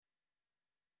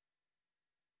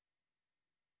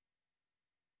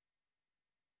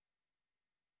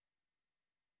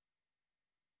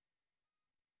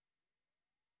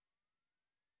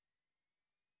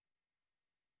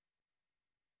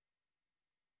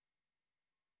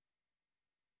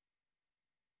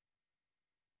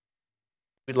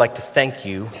We'd like to thank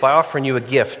you by offering you a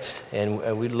gift,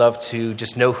 and we'd love to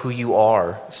just know who you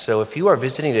are. So if you are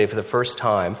visiting today for the first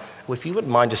time, if you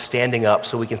wouldn't mind just standing up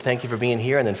so we can thank you for being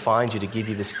here and then find you to give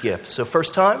you this gift. So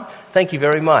first time, thank you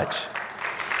very much.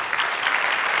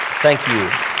 Thank you.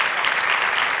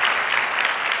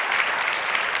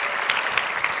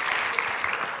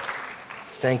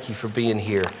 Thank you for being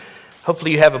here.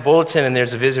 Hopefully you have a bulletin and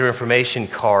there's a visitor information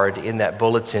card in that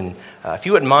bulletin. If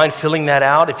you wouldn't mind filling that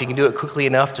out, if you can do it quickly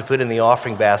enough to put in the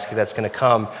offering basket that's going to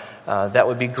come, that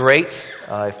would be great.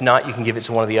 If not, you can give it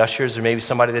to one of the ushers or maybe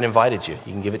somebody that invited you.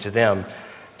 You can give it to them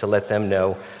to let them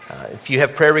know. If you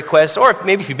have prayer requests, or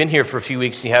if you've been here for a few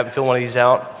weeks and you haven't filled one of these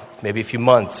out, maybe a few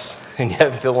months and you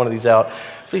haven't filled one of these out,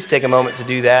 please take a moment to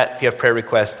do that. If you have prayer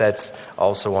requests, that's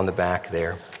also on the back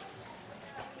there.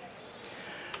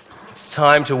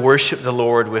 Time to worship the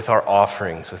Lord with our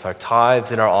offerings, with our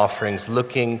tithes and our offerings,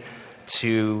 looking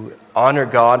to honor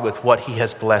God with what He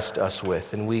has blessed us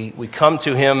with. And we come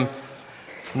to Him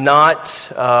not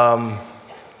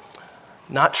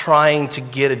trying to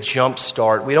get a jump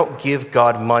start. We don't give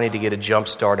God money to get a jump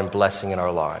start and blessing in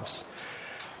our lives.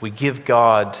 We give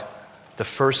God the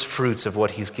first fruits of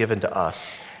what He's given to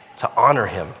us to honor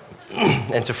Him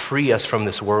and to free us from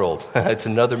this world. It's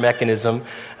another mechanism,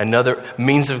 another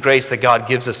means of grace that God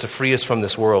gives us to free us from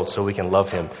this world so we can love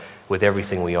Him with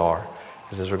everything we are.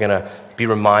 Because as we're going to be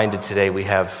reminded today, we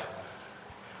have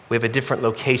a different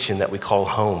location that we call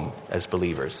home as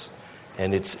believers.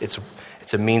 And it's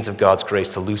a means of God's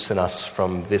grace to loosen us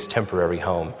from this temporary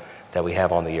home that we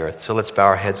have on the earth. So let's bow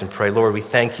our heads and pray. Lord, we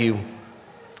thank You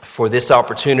for this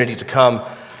opportunity to come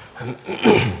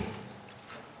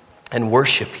and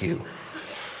worship You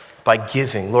by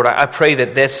giving. Lord, I pray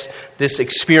that this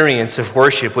experience of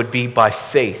worship would be by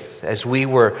faith, as we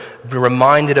were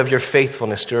reminded of Your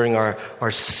faithfulness during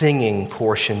our singing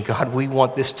portion. God, we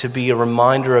want this to be a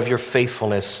reminder of Your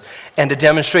faithfulness and a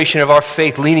demonstration of our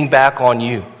faith leaning back on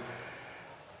You,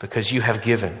 because You have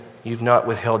given. You've not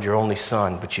withheld Your only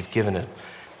Son, but You've given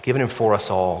Him for us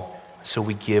all. So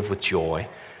we give with joy.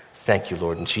 Thank You,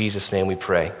 Lord. In Jesus' name we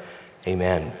pray.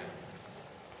 Amen.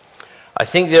 I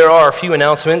think there are a few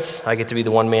announcements. I get to be the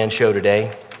one-man show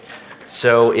today.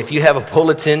 So if you have a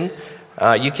bulletin,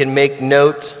 you can make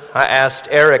note. I asked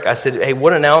Eric, I said, hey,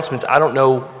 what announcements? I don't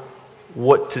know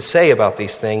what to say about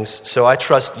these things, so I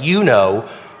trust you know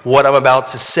what I'm about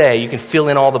to say. You can fill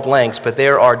in all the blanks, but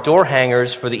there are door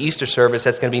hangers for the Easter service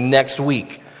that's going to be next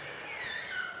week.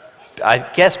 I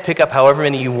guess pick up however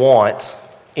many you want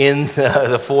in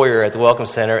the foyer at the Welcome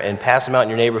Center and pass them out in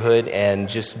your neighborhood and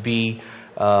just be...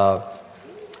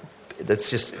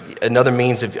 that's just another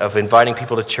means of inviting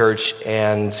people to church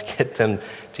and get them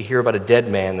to hear about a dead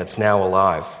man that's now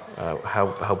alive.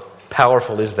 How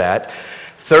powerful is that?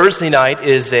 Thursday night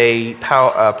is a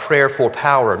prayer for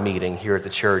power meeting here at the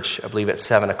church, I believe at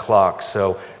 7 o'clock.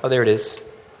 So, there it is.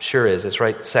 Sure is. It's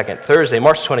right second. Thursday,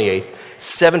 March 28th,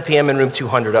 7 p.m. in room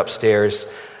 200 upstairs.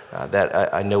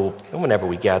 That I know whenever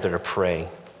we gather to pray,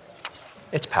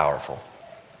 it's powerful.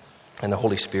 And the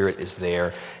Holy Spirit is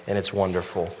there, and it's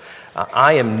wonderful.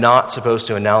 I am not supposed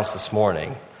to announce this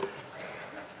morning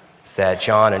that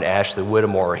John and Ashley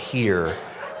Whittemore are here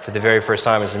for the very first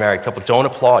time as a married couple. Don't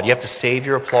applaud. You have to save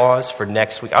your applause for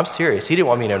next week. I'm serious. He didn't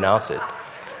want me to announce it.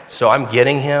 So I'm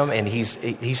getting him, and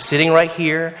he's sitting right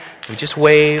here. We just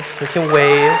wave. We can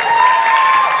wave.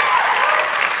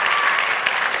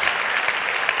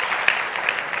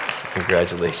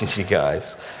 Congratulations, you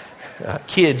guys.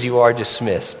 Kids, you are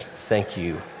dismissed. Thank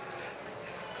you.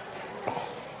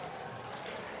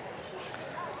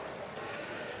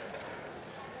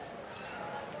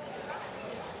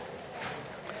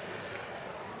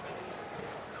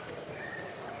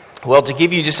 Well, to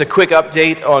give you just a quick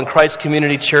update on Christ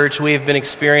Community Church, we have been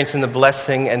experiencing the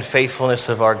blessing and faithfulness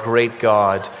of our great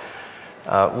God.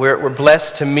 We're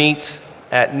blessed to meet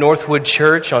at Northwood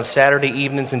Church on Saturday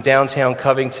evenings in downtown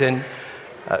Covington.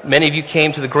 Many of you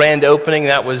came to the grand opening.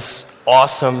 That was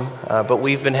awesome, but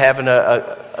we've been having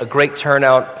a great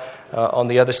turnout on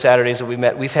the other Saturdays that we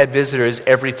met. We've had visitors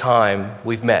every time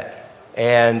we've met,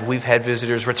 and we've had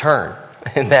visitors return,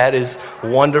 and that is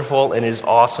wonderful and is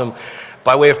awesome.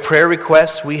 By way of prayer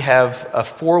requests, we have a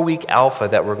 4-week alpha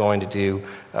that we're going to do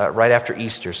right after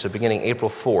Easter, so beginning April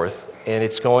 4th, and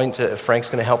Frank's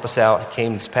going to help us out. He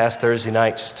came this past Thursday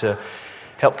night just to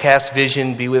help cast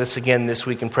vision, be with us again this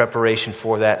week in preparation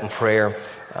for that in prayer.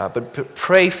 But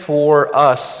pray for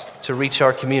us to reach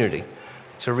our community,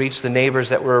 to reach the neighbors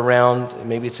that we're around.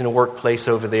 Maybe it's in a workplace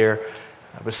over there,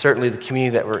 but certainly the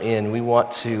community that we're in. We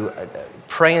want to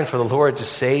praying for the Lord to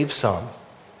save some.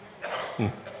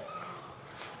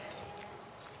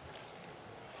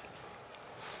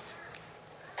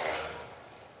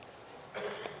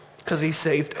 because he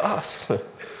saved us.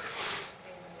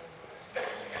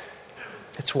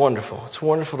 It's wonderful. It's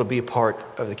wonderful to be a part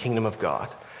of the kingdom of God.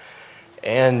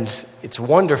 And it's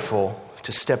wonderful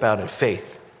to step out in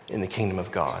faith in the kingdom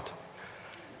of God.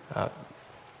 I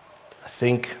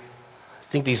think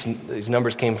these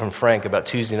numbers came from Frank about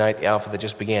Tuesday night, the Alpha that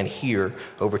just began here,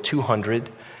 over 200,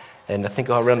 and I think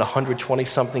around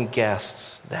 120-something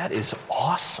guests. That is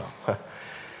awesome.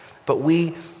 But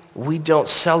we don't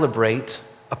celebrate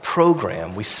a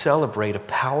program. We celebrate a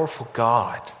powerful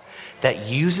God that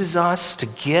uses us to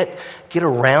get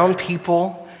around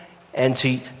people and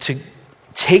to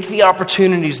take the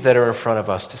opportunities that are in front of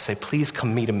us to say, please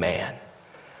come meet a man.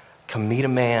 Come meet a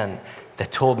man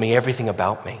that told me everything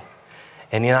about me.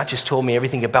 And he not just told me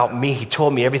everything about me, he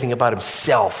told me everything about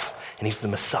himself. And he's the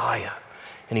Messiah.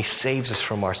 And he saves us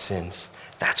from our sins.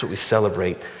 That's what we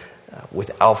celebrate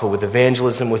with Alpha, with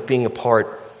evangelism, with being a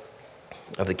part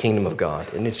of the kingdom of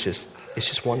God. And it's just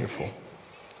wonderful.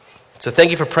 So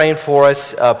thank you for praying for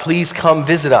us. Please come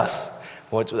visit us.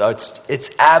 It's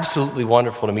absolutely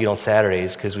wonderful to meet on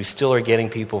Saturdays because we still are getting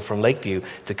people from Lakeview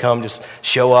to come just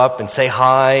show up and say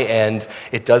hi, and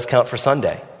it does count for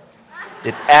Sunday.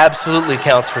 It absolutely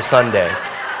counts for Sunday.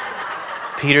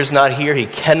 Peter's not here. He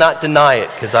cannot deny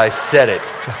it because I said it.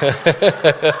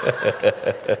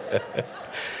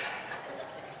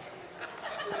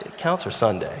 It counts for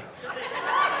Sunday.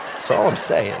 That's all I'm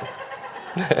saying.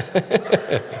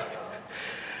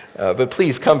 But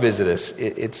please come visit us.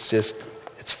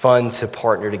 It's fun to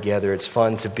partner together. It's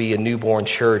fun to be a newborn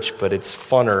church, but it's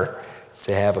funner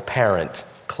to have a parent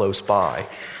close by,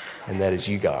 and that is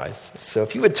you guys. So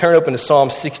if you would turn open to Psalm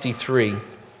 63,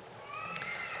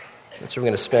 that's where we're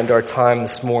going to spend our time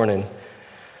this morning.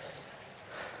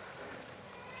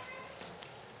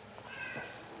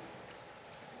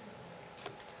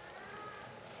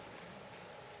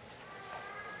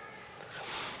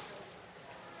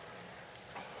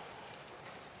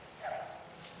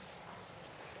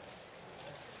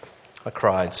 I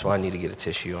cried, so I need to get a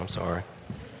tissue. I'm sorry.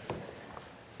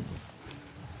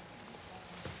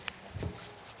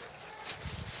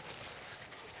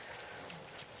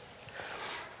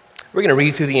 We're going to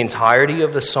read through the entirety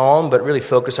of the psalm, but really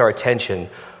focus our attention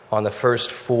on the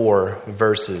first 4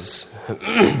 verses.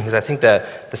 Because I think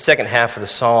that the second half of the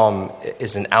psalm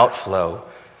is an outflow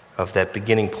of that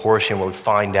beginning portion where we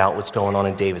find out what's going on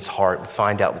in David's heart. We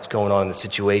find out what's going on in the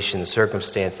situation, the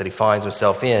circumstance that he finds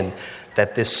himself in,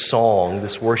 that this song,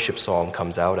 this worship song,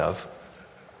 comes out of.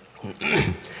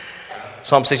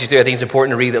 Psalm 63, I think it's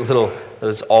important to read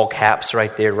those all caps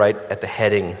right there, right at the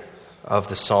heading of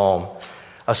the psalm.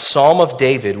 A psalm of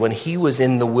David when he was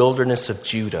in the wilderness of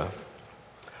Judah.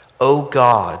 O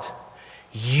God,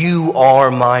 you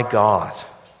are my God.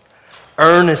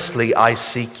 Earnestly I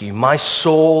seek you. My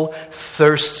soul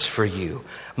thirsts for you.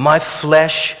 My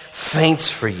flesh faints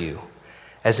for you,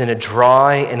 as in a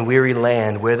dry and weary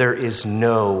land where there is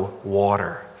no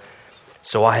water.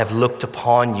 So I have looked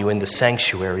upon you in the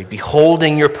sanctuary,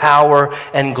 beholding your power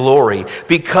and glory.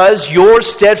 Because your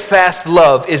steadfast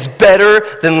love is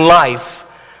better than life,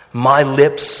 my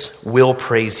lips will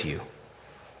praise you.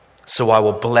 So I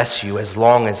will bless you as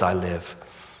long as I live.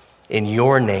 In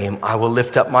your name I will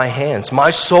lift up my hands. My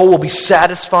soul will be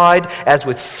satisfied as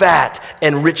with fat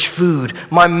and rich food.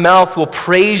 My mouth will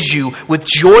praise you with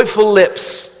joyful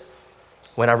lips.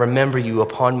 When I remember you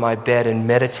upon my bed and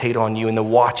meditate on you in the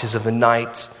watches of the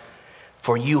night.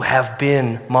 For you have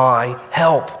been my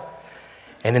help.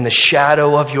 And in the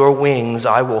shadow of your wings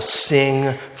I will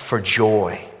sing for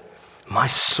joy. My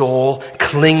soul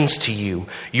clings to you.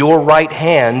 Your right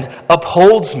hand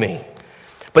upholds me.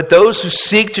 But those who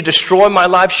seek to destroy my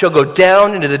life shall go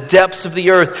down into the depths of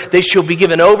the earth. They shall be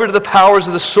given over to the powers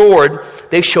of the sword.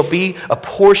 They shall be a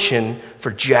portion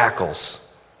for jackals.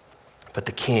 But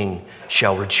the king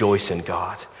shall rejoice in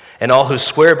God. And all who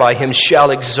swear by him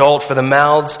shall exult, for the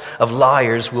mouths of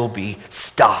liars will be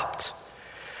stopped.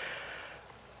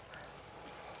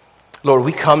 Lord,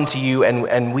 we come to you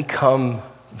and we come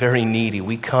very needy.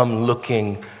 We come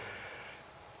looking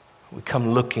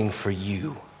for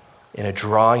you. In a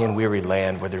dry and weary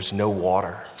land where there's no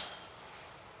water.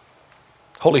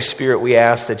 Holy Spirit, we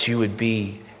ask that you would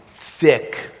be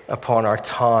thick upon our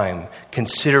time,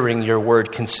 considering your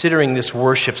word, considering this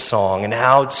worship song, and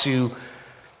how to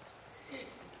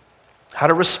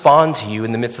respond to you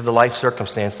in the midst of the life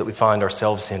circumstance that we find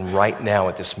ourselves in right now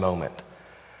at this moment.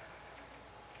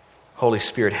 Holy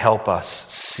Spirit, help us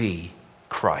see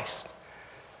Christ.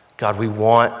 God, we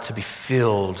want to be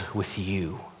filled with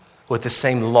you. With the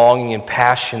same longing and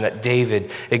passion that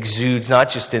David exudes, not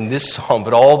just in this psalm,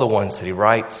 but all the ones that he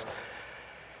writes.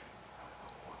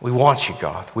 We want you,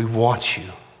 God. We want you.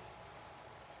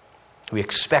 We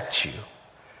expect you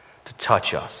to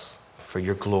touch us for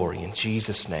your glory. In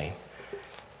Jesus' name,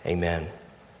 amen.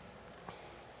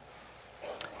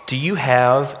 Do you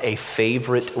have a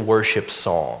favorite worship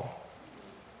song?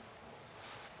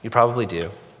 You probably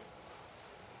do.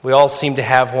 We all seem to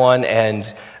have one,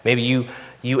 and maybe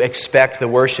you expect the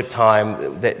worship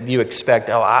time that you expect,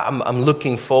 I'm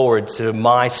looking forward to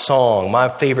my song, my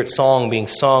favorite song being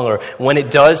sung, or when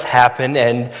it does happen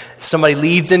and somebody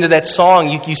leads into that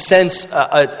song, you sense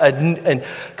a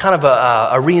kind of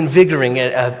a reinvigorating,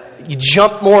 you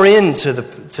jump more into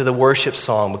the worship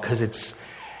song because it's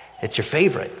your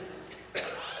favorite.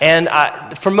 And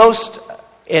for most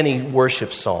any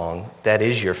worship song that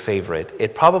is your favorite,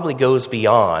 it probably goes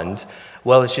beyond,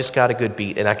 well, it's just got a good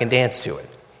beat and I can dance to it.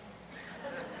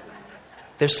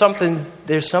 There's something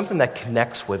that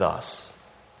connects with us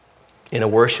in a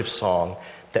worship song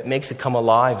that makes it come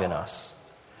alive in us.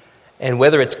 And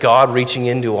whether it's God reaching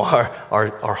into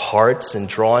our hearts and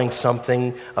drawing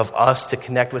something of us to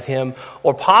connect with Him,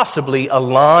 or possibly a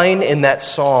line in that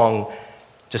song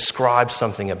describes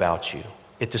something about you.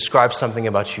 It describes something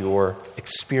about your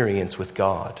experience with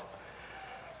God.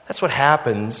 That's what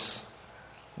happens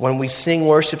when we sing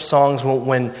worship songs,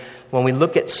 when we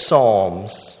look at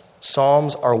psalms.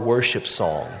 Psalms are worship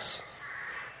songs.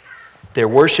 They're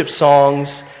worship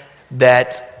songs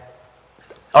that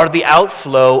are the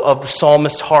outflow of the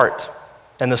psalmist's heart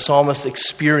and the psalmist's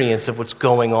experience of what's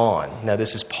going on. Now,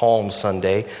 this is Palm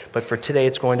Sunday, but for today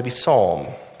it's going to be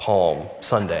Palm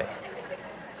Sunday.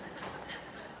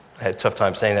 I had a tough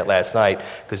time saying that last night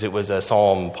because it was a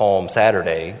Palm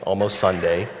Saturday, almost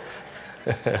Sunday.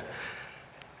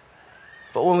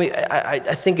 But when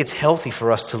I think it's healthy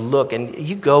for us to look, and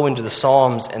you go into the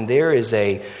Psalms, and there's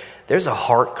a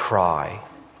heart cry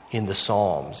in the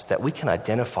Psalms that we can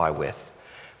identify with,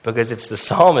 because it's the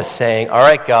psalmist saying, all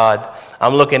right, God,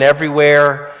 I'm looking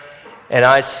everywhere, and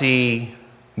I see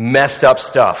messed up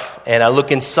stuff. And I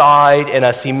look inside, and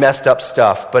I see messed up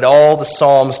stuff. But all the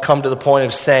Psalms come to the point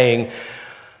of saying,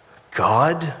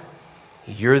 God,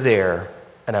 you're there,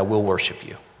 and I will worship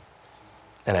you.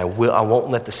 And I won't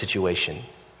let the situation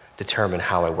determine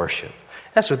how I worship.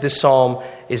 That's what this psalm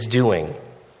is doing.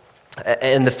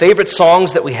 And the favorite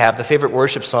songs that we have, the favorite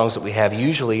worship songs that we have,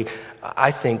 usually, I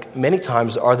think, many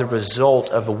times are the result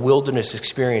of a wilderness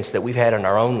experience that we've had in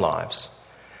our own lives,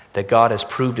 that God has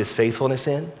proved His faithfulness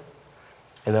in,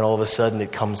 and then all of a sudden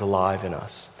it comes alive in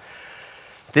us.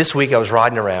 This week I was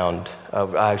riding around,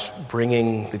 I was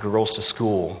bringing the girls to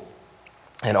school,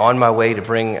 and on my way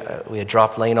to we had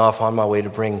dropped Lane off on my way to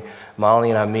bring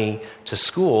Molly and me to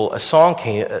school, a song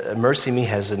came, Mercy Me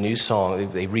has a new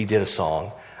song, they redid a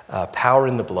song, Power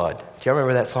in the Blood. Do you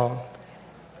remember that song?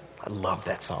 I love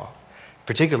that song,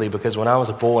 particularly because when I was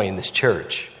a boy in this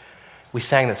church, we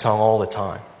sang that song all the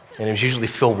time. And it was usually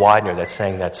Phil Widener that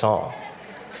sang that song.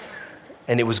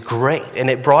 And it was great. And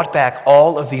it brought back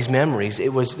all of these memories.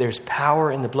 There's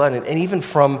power in the blood. And even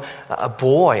from a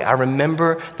boy, I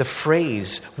remember the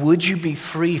phrase, would you be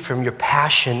free from your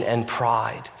passion and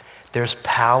pride? There's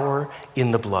power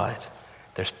in the blood.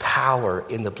 There's power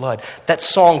in the blood. That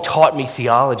song taught me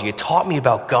theology. It taught me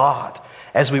about God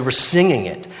as we were singing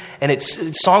it. And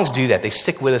songs do that. They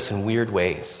stick with us in weird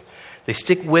ways. They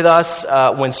stick with us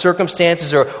when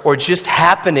circumstances or just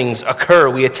happenings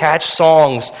occur. We attach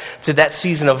songs to that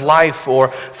season of life.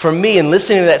 Or for me, in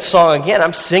listening to that song again,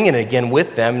 I'm singing it again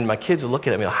with them. And my kids are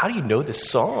looking at me like, how do you know this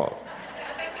song?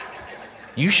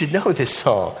 You should know this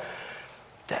song.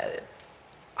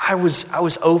 I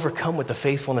was overcome with the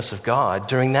faithfulness of God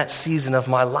during that season of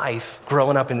my life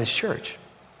growing up in this church.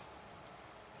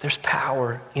 There's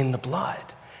power in the blood.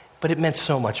 But it meant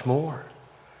so much more.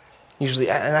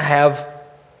 Usually, and I have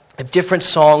different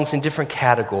songs in different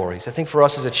categories. I think for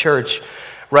us as a church,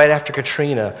 right after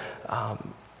Katrina,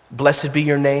 blessed be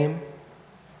your name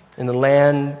in the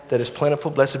land that is plentiful.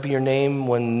 Blessed be your name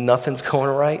when nothing's going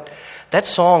right. That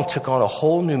song took on a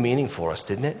whole new meaning for us,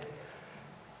 didn't it?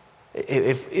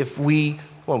 If we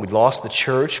lost the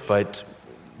church, but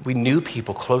we knew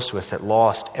people close to us that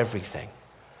lost everything.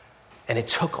 And it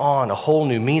took on a whole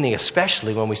new meaning,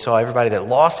 especially when we saw everybody that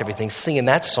lost everything singing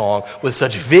that song with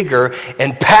such vigor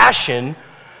and passion.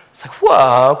 It's like,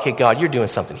 whoa, okay, God, you're doing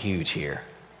something huge here.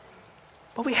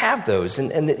 But we have those,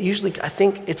 and usually I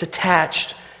think it's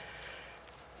attached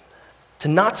to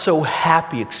not so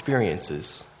happy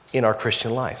experiences in our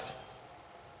Christian life.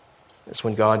 It's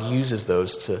when God uses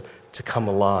those to come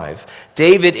alive.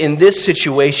 David, in this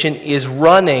situation, is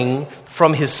running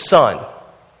from his son.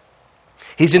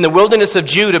 He's in the wilderness of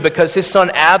Judah because his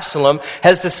son Absalom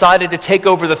has decided to take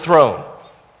over the throne.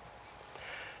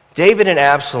 David and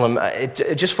Absalom,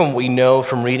 just from what we know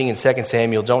from reading in 2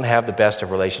 Samuel, don't have the best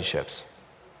of relationships.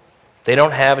 They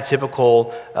don't have a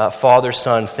typical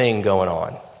father-son thing going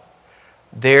on.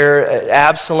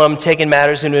 Absalom, taking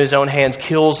matters into his own hands,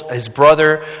 kills his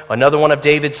brother, another one of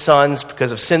David's sons,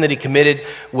 because of sin that he committed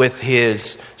with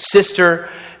his sister,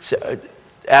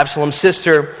 Absalom's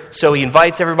sister. So he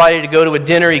invites everybody to go to a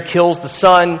dinner. He kills the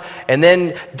son. And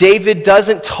then David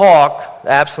doesn't talk.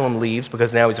 Absalom leaves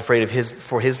because now he's afraid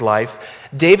for his life.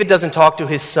 David doesn't talk to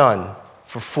his son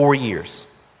for 4 years.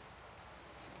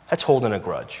 That's holding a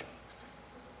grudge.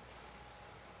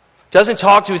 Doesn't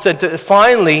talk to his son.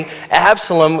 Finally,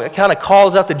 Absalom kind of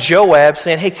calls out to Joab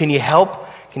saying, hey, can you help?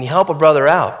 Can you help a brother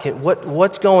out?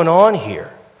 What's going on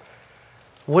here?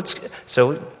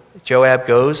 So Joab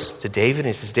goes to David and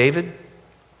he says, David,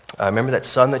 remember that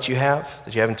son that you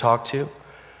haven't talked to?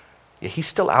 Yeah, he's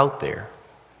still out there.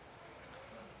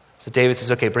 So David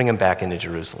says, okay, bring him back into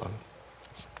Jerusalem.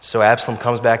 So Absalom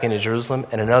comes back into Jerusalem,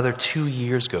 and another 2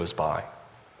 years goes by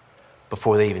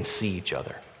before they even see each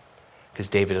other, because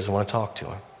David doesn't want to talk to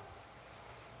him.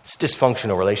 It's a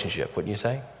dysfunctional relationship, wouldn't you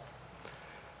say?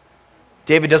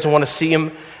 David doesn't want to see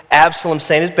him. Absalom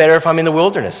saying, it's better if I'm in the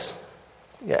wilderness.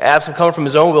 Yeah, Absalom coming from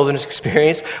his own wilderness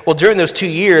experience. Well, during those 2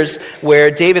 years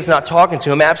where David's not talking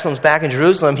to him, Absalom's back in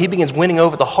Jerusalem, he begins winning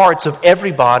over the hearts of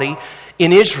everybody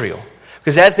in Israel.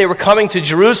 Because as they were coming to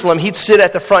Jerusalem, he'd sit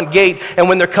at the front gate, and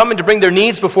when they're coming to bring their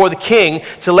needs before the king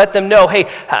to let them know, hey,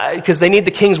 because they need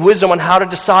the king's wisdom on how to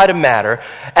decide a matter,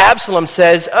 Absalom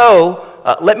says,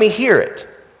 let me hear it.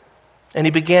 And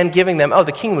he began giving them,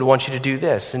 the king would want you to do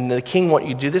this. And the king want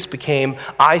you to do this became,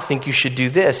 I think you should do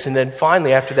this. And then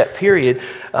finally, after that period,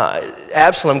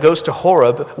 Absalom goes to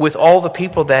Horeb with all the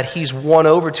people that he's won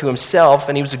over to himself.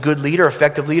 And he was a good leader,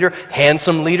 effective leader,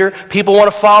 handsome leader. People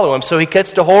want to follow him. So he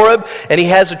gets to Horeb and he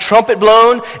has a trumpet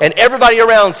blown. And everybody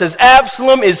around says,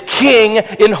 Absalom is king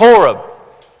in Horeb.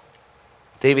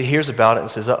 David hears about it and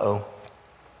says, what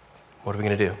are we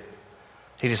going to do?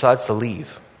 He decides to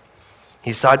leave. He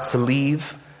decides to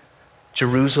leave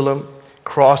Jerusalem,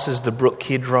 crosses the brook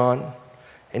Kidron.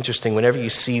 Interesting, whenever you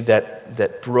see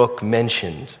that brook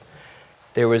mentioned,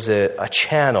 there was a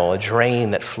channel, a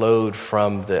drain that flowed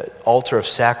from the altar of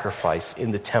sacrifice in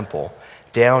the temple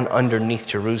down underneath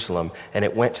Jerusalem, and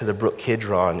it went to the brook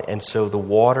Kidron, and so the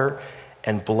water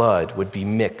and blood would be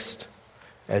mixed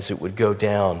as it would go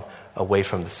down away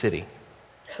from the city.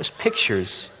 There's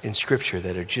pictures in Scripture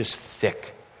that are just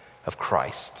thick of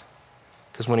Christ.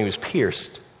 Because when he was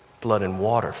pierced, blood and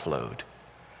water flowed.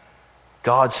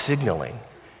 God signaling,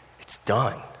 it's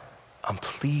done. I'm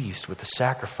pleased with the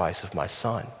sacrifice of my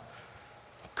son.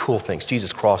 Cool things.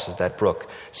 Jesus crosses that brook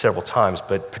several times,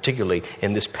 but particularly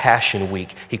in this Passion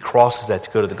Week, he crosses that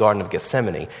to go to the Garden of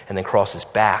Gethsemane and then crosses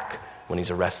back when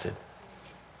he's arrested.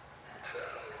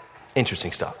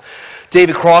 Interesting stuff.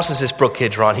 David crosses this brook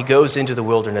Kidron. He goes into the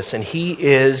wilderness, and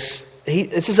this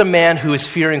is a man who is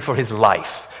fearing for his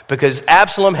life. Because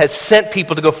Absalom has sent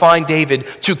people to go find David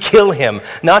to kill him.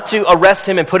 Not to arrest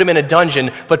him and put him in a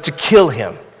dungeon, but to kill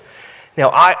him.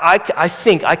 Now, I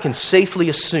think I can safely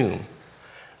assume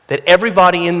that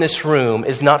everybody in this room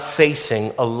is not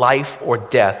facing a life or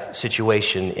death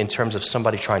situation in terms of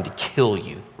somebody trying to kill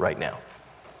you right now.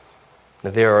 Now,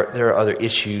 there are other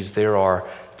issues. There are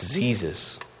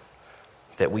diseases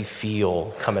that we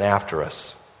feel coming after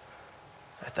us.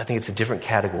 I think it's a different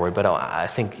category, but I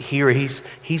think here he's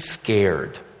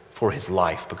scared for his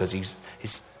life because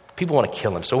people want to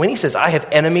kill him. So when he says, I have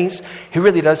enemies, he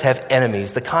really does have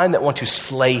enemies, the kind that want to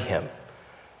slay him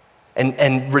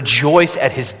and rejoice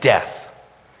at his death.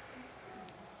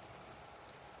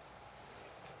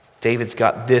 David's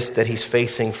got this that he's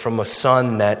facing from a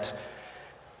son that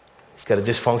he's got a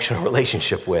dysfunctional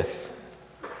relationship with.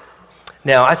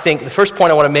 Now, I think the first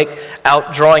point I want to make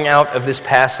drawing out of this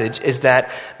passage is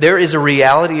that there is a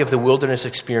reality of the wilderness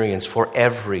experience for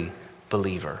every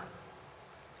believer.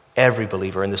 Every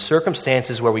believer. And the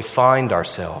circumstances where we find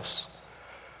ourselves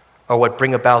are what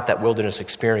bring about that wilderness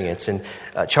experience. And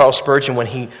Charles Spurgeon, when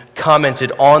he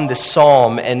commented on this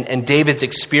psalm and David's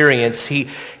experience, he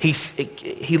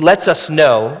lets us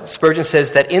know, Spurgeon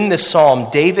says that in this psalm,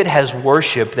 David has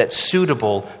worship that's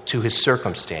suitable to his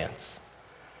circumstance.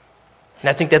 And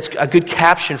I think that's a good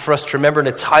caption for us to remember, and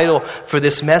a title for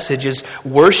this message is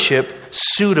Worship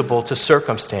Suitable to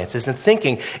Circumstances. And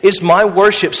thinking, is my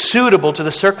worship suitable to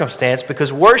the circumstance?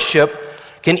 Because worship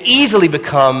can easily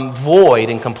become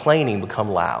void and complaining become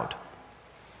loud.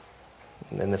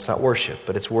 And that's not worship,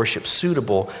 but it's worship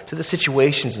suitable to the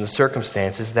situations and the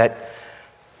circumstances that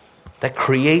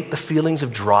create the feelings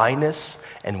of dryness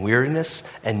and weariness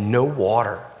and no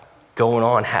water. going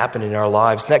on, happening in our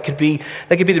lives. And that could be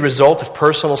the result of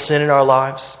personal sin in our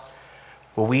lives.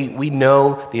 Well, we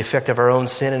know the effect of our own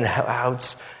sin and how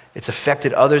it's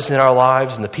affected others in our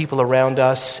lives and the people around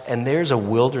us. And there's a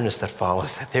wilderness that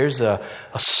follows that. There's a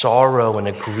sorrow and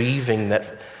a grieving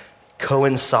that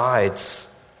coincides,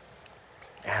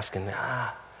 asking,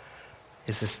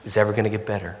 is this ever going to get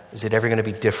better? Is it ever going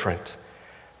to be different?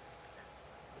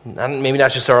 Maybe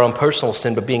not just our own personal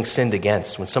sin, but being sinned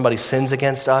against. When somebody sins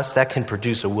against us, that can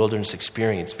produce a wilderness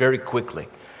experience very quickly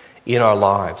in our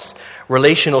lives.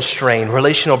 Relational strain,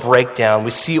 relational breakdown.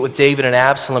 We see it with David and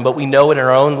Absalom, but we know it in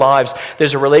our own lives.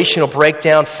 There's a relational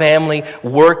breakdown, family,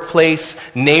 workplace,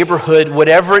 neighborhood,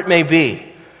 whatever it may be,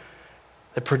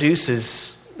 that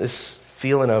produces this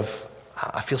feeling of,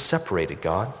 I feel separated,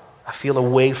 God. I feel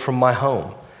away from my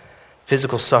home.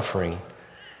 Physical suffering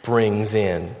brings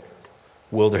in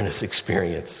wilderness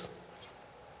experience.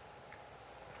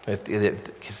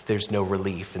 Because there's no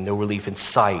relief, and no relief in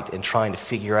sight, and trying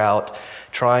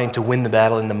to win the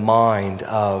battle in the mind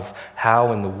of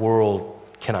how in the world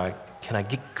can I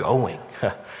get going?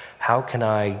 How can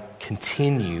I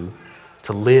continue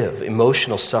to live?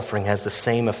 Emotional suffering has the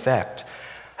same effect.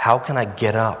 How can I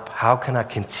get up? How can I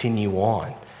continue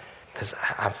on? Because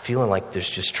I'm feeling like there's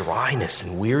just dryness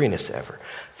and weariness ever.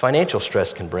 Financial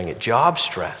stress can bring it. Job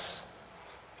stress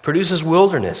produces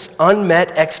wilderness,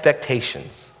 unmet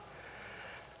expectations.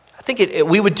 I think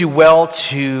we would do well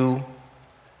to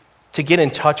get in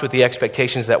touch with the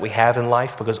expectations that we have in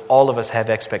life, because all of us have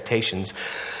expectations.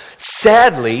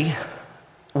 Sadly,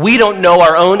 we don't know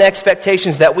our own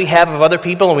expectations that we have of other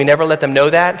people, and we never let them know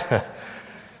that.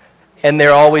 And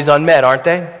they're always unmet, aren't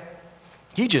they?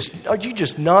 Are you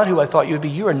just not who I thought you would be?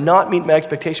 You are not meeting my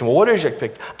expectation. Well, what is your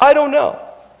expectation? I don't know.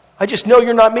 I just know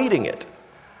you're not meeting it.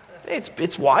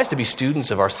 It's wise to be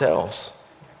students of ourselves,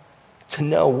 to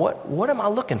know what am I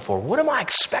looking for? What am I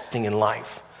expecting in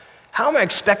life? How am I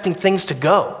expecting things to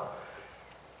go?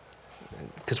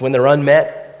 Because when they're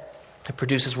unmet, it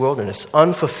produces wilderness,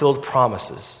 unfulfilled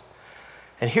promises.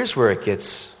 And here's where it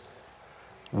gets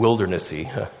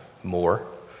wildernessy more.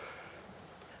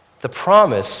 The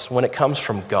promise, when it comes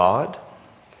from God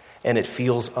and it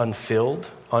feels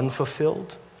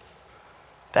unfulfilled,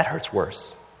 that hurts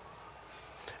worse.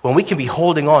 When we can be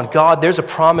holding on, God, there's a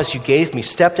promise you gave me,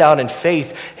 stepped out in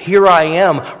faith, here I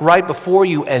am right before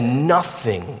you, and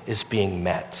nothing is being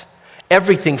met.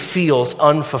 Everything feels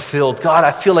unfulfilled. God,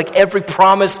 I feel like every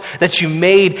promise that you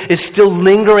made is still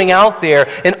lingering out there.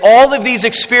 And all of these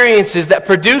experiences that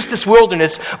produce this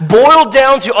wilderness boil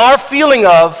down to our feeling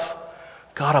of,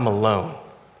 God, I'm alone.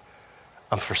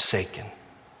 I'm forsaken.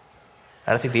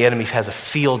 And I think the enemy has a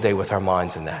field day with our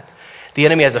minds in that. The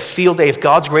enemy has a field day. If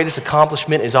God's greatest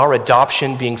accomplishment is our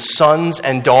adoption, being sons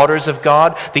and daughters of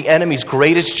God, the enemy's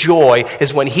greatest joy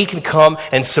is when he can come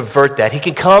and subvert that. He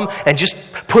can come and just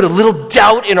put a little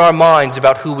doubt in our minds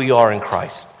about who we are in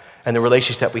Christ and the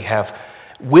relationship that we have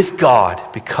with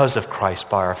God because of Christ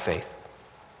by our faith.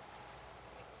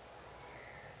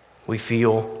 We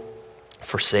feel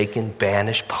forsaken,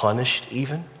 banished, punished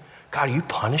even. God, are you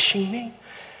punishing me?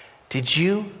 Did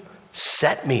you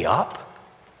set me up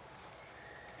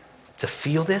to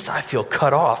feel this? I feel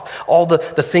cut off. All the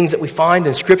things that we find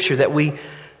in Scripture that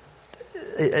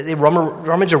they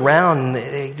rummage around,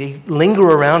 and they linger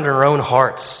around in our own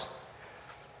hearts.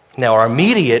 Now, our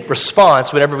immediate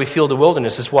response whenever we feel the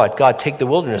wilderness is what? God, take the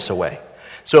wilderness away.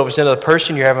 So if it's another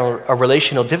person you're having a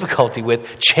relational difficulty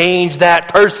with, change that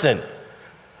person.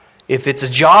 If it's a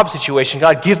job situation,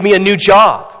 God, give me a new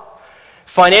job.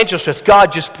 Financial stress,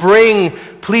 God,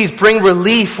 please bring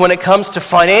relief when it comes to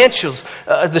financials,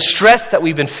 the stress that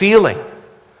we've been feeling.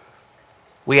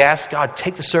 We ask God,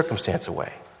 take the circumstance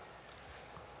away.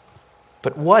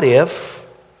 But what if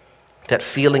that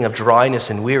feeling of dryness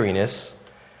and weariness,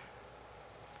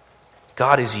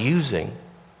 God is using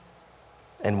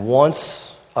and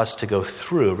wants us to go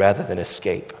through rather than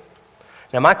escape?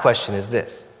 Now, my question is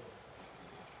this.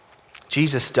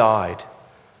 Jesus died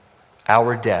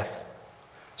our death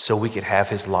so we could have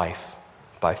his life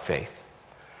by faith.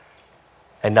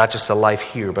 And not just a life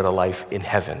here, but a life in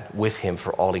heaven with him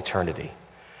for all eternity.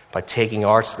 By taking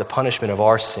the punishment of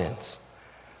our sins,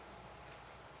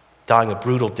 dying a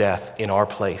brutal death in our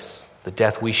place, the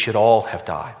death we should all have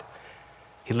died.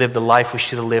 He lived the life we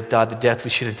should have lived, died the death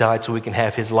we should have died so we can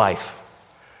have his life.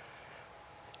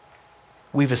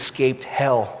 We've escaped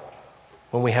hell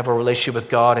when we have a relationship with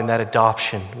God in that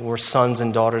adoption. We're sons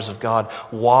and daughters of God.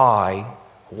 Why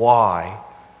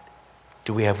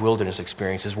do we have wilderness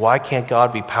experiences? Why can't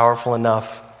God be powerful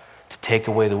enough to take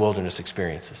away the wilderness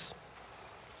experiences?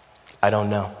 I don't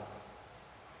know.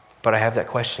 But I have that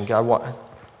question. God,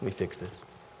 Let me fix this.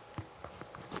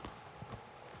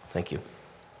 Thank you.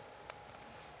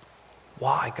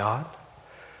 Why, God?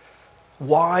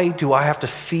 Why do I have to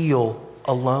feel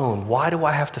alone? Why do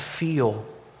I have to feel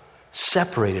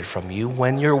separated from you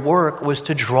when your work was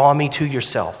to draw me to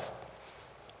yourself?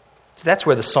 So that's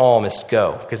where the psalmists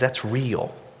go, because that's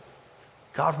real.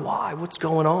 God, why? What's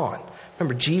going on?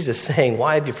 Remember Jesus saying,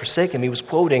 "Why have you forsaken me?" He was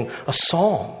quoting a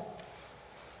psalm.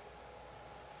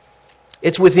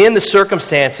 It's within the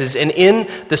circumstances, and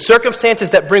in the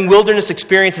circumstances that bring wilderness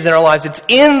experiences in our lives, it's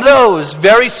in those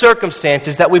very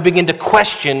circumstances that we begin to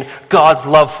question God's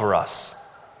love for us.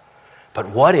 But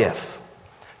what if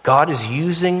God is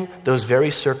using those very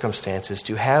circumstances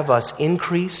to have us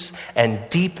increase and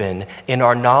deepen in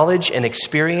our knowledge and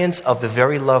experience of the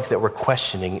very love that we're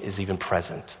questioning is even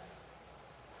present?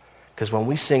 Because when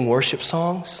we sing worship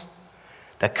songs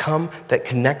that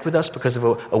connect with us because of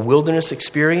a wilderness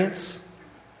experience,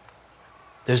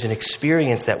 there's an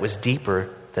experience that was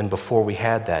deeper than before we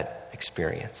had that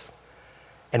experience.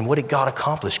 And what did God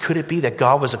accomplish? Could it be that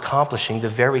God was accomplishing the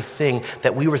very thing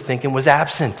that we were thinking was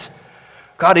absent?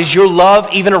 God, is your love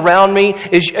even around me?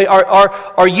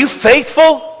 Are you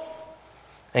faithful?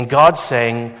 And God's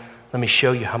saying, let me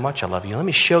show you how much I love you. Let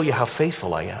me show you how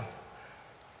faithful I am.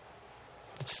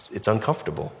 It's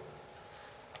uncomfortable.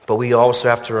 But we also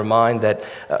have to remind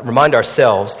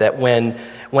ourselves that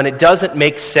when it doesn't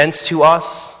make sense to us,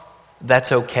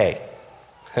 that's okay.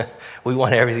 We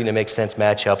want everything to make sense,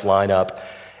 match up, line up,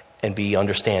 and be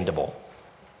understandable.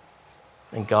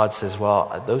 And God says,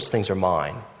 well, those things are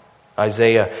mine.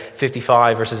 Isaiah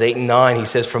 55, verses 8 and 9, he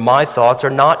says, "For my thoughts are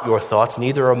not your thoughts,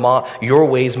 neither are your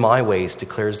ways my ways,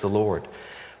 declares the Lord.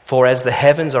 For as the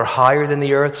heavens are higher than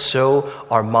the earth, so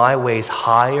are my ways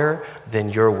higher than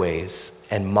your ways,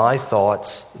 and my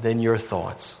thoughts than your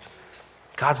thoughts."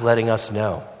 God's letting us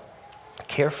know.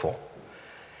 Careful.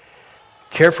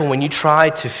 Careful when you try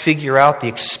to figure out the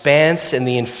expanse and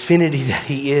the infinity that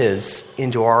He is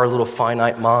into our little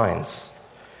finite minds.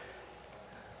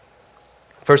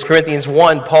 1 Corinthians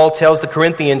 1, Paul tells the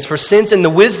Corinthians, "For since in the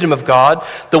wisdom of God,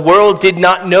 the world did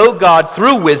not know God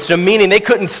through wisdom," meaning they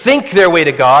couldn't think their way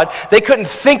to God, they couldn't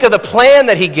think of the plan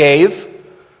that He gave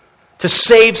to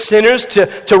save sinners,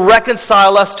 to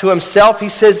reconcile us to Himself. He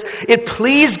says, it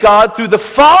pleased God through the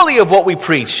folly of what we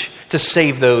preach to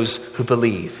save those who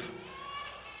believe.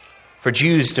 For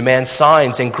Jews demand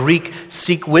signs, and Greek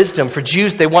seek wisdom. For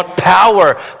Jews, they want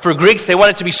power. For Greeks, they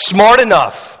want it to be smart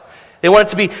enough. They want it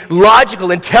to be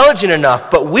logical, intelligent enough.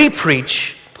 But we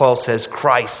preach, Paul says,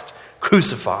 Christ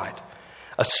crucified,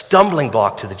 a stumbling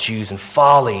block to the Jews and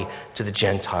folly to the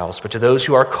Gentiles. But to those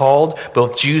who are called,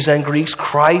 both Jews and Greeks,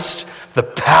 Christ, the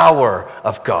power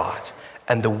of God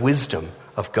and the wisdom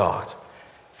of God.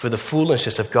 For the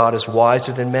foolishness of God is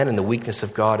wiser than men, and the weakness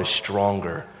of God is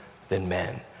stronger than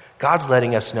men. God's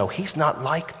letting us know He's not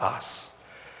like us.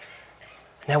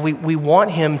 Now, we want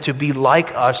Him to be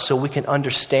like us so we can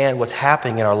understand what's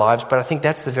happening in our lives, but I think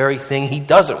that's the very thing He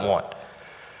doesn't want.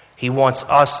 He wants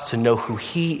us to know who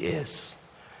He is.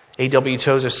 A.W.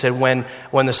 Tozer said, when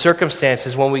the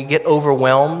circumstances, when we get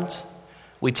overwhelmed,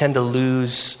 we tend to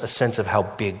lose a sense of how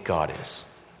big God is.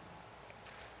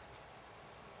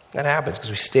 That happens because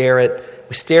we stare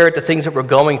at the things that we're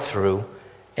going through,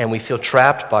 and we feel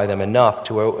trapped by them enough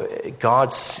to where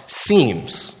God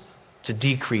seems to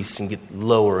decrease and get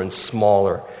lower and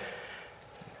smaller.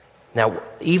 Now,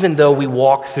 even though we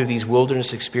walk through these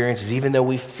wilderness experiences, even though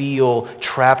we feel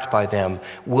trapped by them,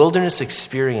 wilderness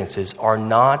experiences are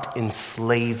not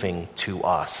enslaving to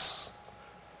us.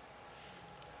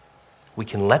 We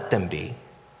can let them be,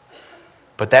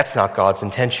 but that's not God's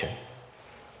intention.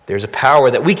 There's a power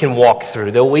that we can walk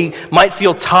through. Though we might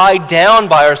feel tied down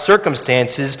by our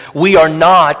circumstances, we are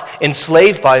not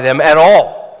enslaved by them at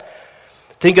all.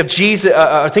 Think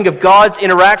of God's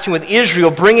interaction with Israel,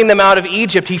 bringing them out of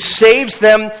Egypt. He saves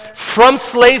them from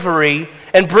slavery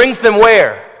and brings them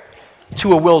where?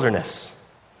 To a wilderness.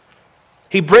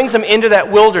 He brings them into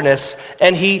that wilderness,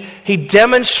 and he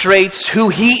demonstrates who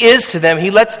He is to them.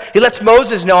 He lets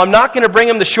Moses know, I'm not going to bring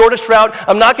him the shortest route.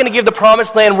 I'm not going to give the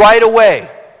promised land right away.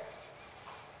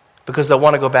 Because they'll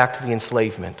want to go back to the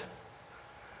enslavement.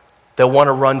 They'll want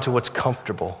to run to what's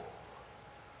comfortable.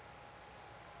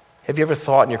 Have you ever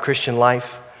thought in your Christian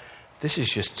life, this is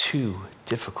just too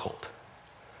difficult?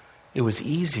 It was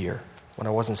easier when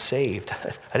I wasn't saved.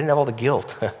 I didn't have all the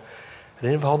guilt. I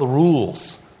didn't have all the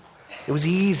rules. It was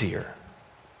easier.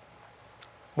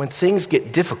 When things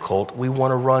get difficult, we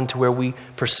want to run to where we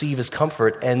perceive as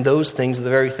comfort, and those things are the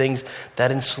very things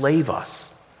that enslave us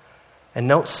and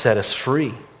don't set us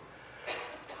free.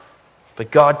 But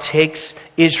God takes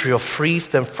Israel, frees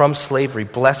them from slavery,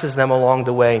 blesses them along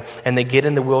the way, and they get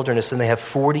in the wilderness and they have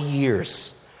 40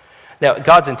 years. Now,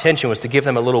 God's intention was to give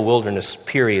them a little wilderness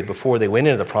period before they went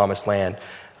into the promised land.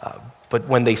 But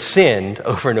when they sinned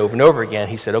over and over and over again,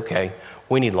 he said, okay,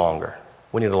 we need longer.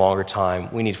 We need a longer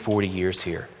time. We need 40 years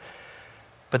here.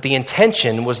 But the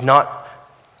intention was not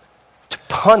to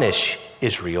punish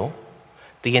Israel.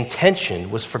 The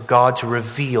intention was for God to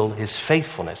reveal his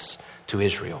faithfulness to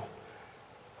Israel.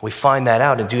 We find that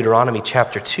out in Deuteronomy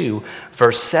chapter 2,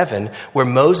 verse 7, where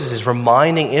Moses is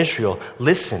reminding Israel,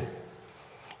 listen,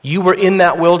 you were in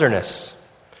that wilderness.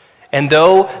 And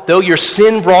though your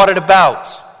sin brought it about,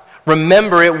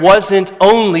 remember it wasn't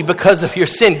only because of your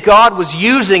sin. God was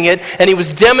using it and he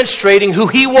was demonstrating who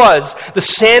he was. The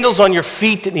sandals on your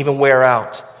feet didn't even wear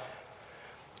out.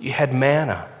 You had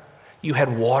manna. You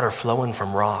had water flowing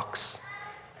from rocks.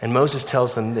 And Moses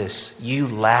tells them this, you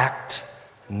lacked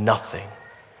nothing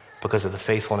because of the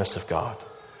faithfulness of God.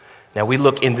 Now we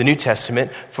look in the New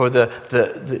Testament for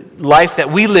the life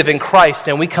that we live in Christ,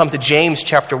 and we come to James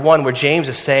chapter 1 where James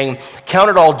is saying, count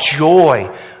it all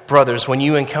joy, brothers, when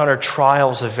you encounter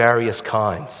trials of various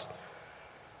kinds.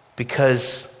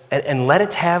 Because, and let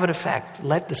it have an effect.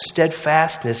 Let the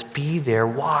steadfastness be there.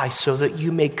 Why? So that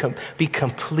you may be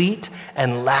complete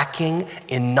and lacking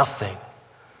in nothing.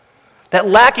 That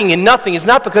lacking in nothing is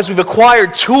not because we've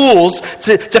acquired tools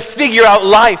to figure out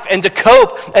life and to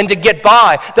cope and to get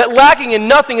by. That lacking in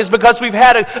nothing is because we've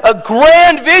had a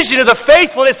grand vision of the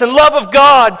faithfulness and love of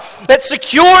God that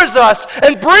secures us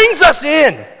and brings us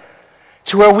in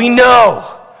to where we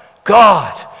know,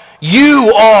 God,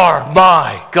 you are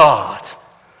my God.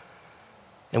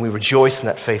 And we rejoice in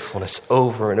that faithfulness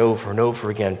over and over and over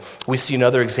again. We see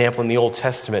another example in the Old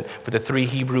Testament with the 3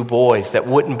 Hebrew boys that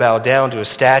wouldn't bow down to a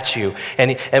statue.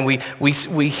 And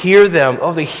we hear them,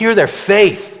 they hear their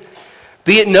faith.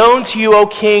 Be it known to you, O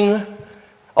King,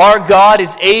 our God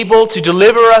is able to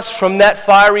deliver us from that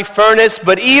fiery furnace,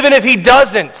 but even if he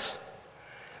doesn't,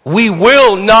 we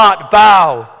will not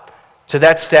bow to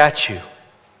that statue.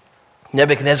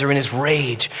 Nebuchadnezzar in his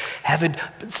rage, having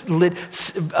lit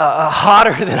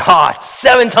hotter than hot,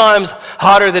 7 times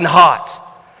hotter than hot,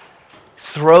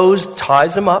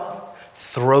 ties him up,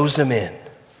 throws him in.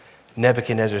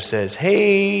 Nebuchadnezzar says,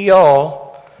 hey,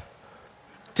 y'all,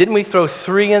 didn't we throw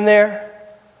 3 in there?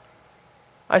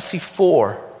 I see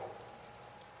 4.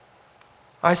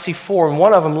 I see 4, and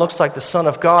one of them looks like the Son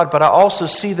of God, but I also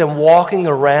see them walking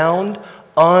around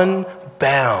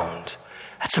unbound.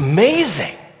 That's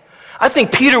amazing. I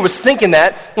think Peter was thinking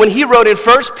that when he wrote in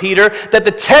 1 Peter that the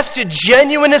tested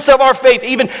genuineness of our faith,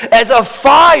 even as a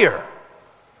fire,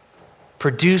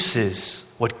 produces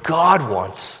what God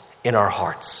wants in our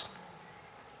hearts.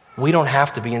 We don't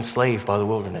have to be enslaved by the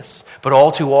wilderness. But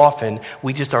all too often,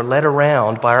 we just are led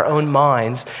around by our own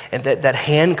minds and that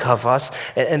handcuff us,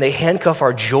 and they handcuff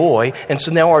our joy. And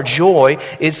so now our joy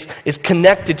is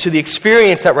connected to the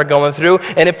experience that we're going through.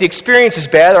 And if the experience is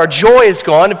bad, our joy is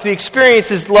gone. If the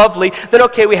experience is lovely, then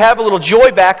okay, we have a little joy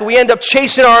back, and we end up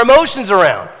chasing our emotions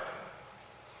around.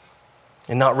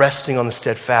 And not resting on the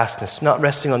steadfastness, not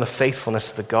resting on the faithfulness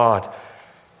of the God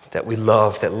that we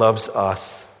love, that loves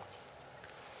us.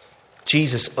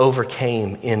 Jesus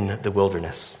overcame in the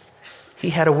wilderness. He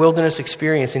had a wilderness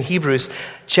experience. In Hebrews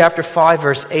chapter 5,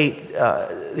 verse 8,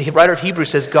 the writer of Hebrews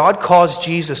says, God caused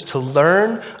Jesus to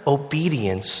learn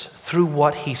obedience through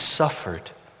what he suffered.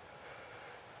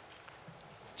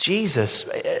 Jesus,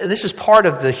 this is part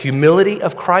of the humility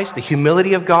of Christ, the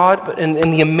humility of God,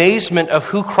 and the amazement of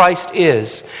who Christ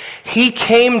is. He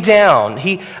came down,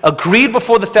 he agreed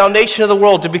before the foundation of the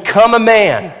world to become a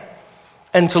man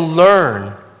and to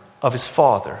learn of his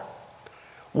Father.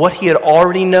 What he had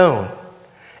already known.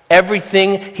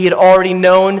 Everything he had already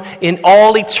known in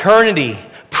all eternity,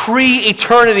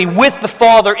 pre-eternity, with the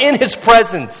Father in his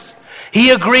presence.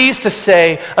 He agrees to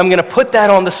say, I'm going to put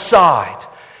that on the side,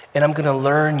 and I'm going to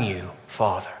learn you,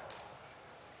 Father.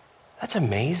 That's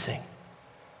amazing.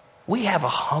 We have a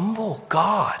humble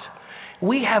God.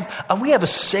 We have a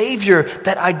Savior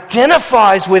that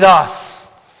identifies with us.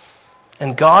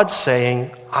 And God's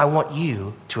saying, I want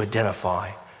you to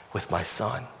identify with my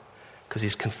Son, because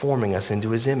he's conforming us into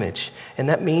his image. And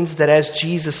that means that as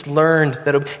Jesus learned,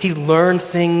 that he learned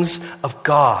things of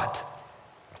God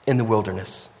in the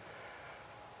wilderness.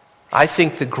 I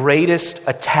think the greatest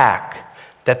attack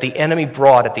that the enemy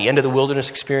brought at the end of the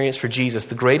wilderness experience for Jesus,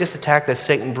 the greatest attack that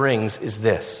Satan brings is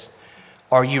this.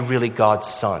 Are you really God's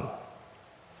son?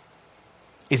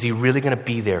 Is he really going to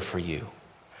be there for you?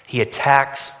 He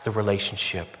attacks the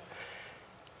relationship.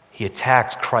 He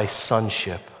attacks Christ's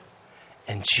sonship.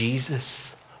 And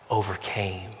Jesus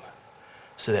overcame.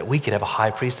 so that we can have a high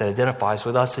priest that identifies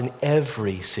with us in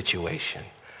every situation.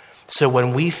 So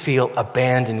when we feel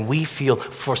abandoned, we feel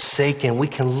forsaken, we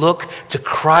can look to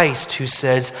Christ who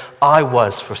says, I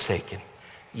was forsaken.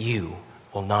 You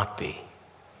will not be.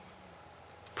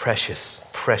 Precious,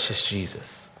 precious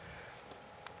Jesus.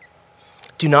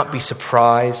 Do not be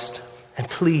surprised. And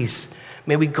please,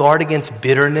 may we guard against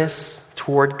bitterness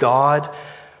toward God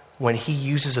when He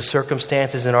uses the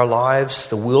circumstances in our lives,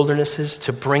 the wildernesses,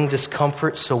 to bring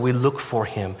discomfort, so we look for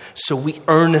Him, so we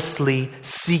earnestly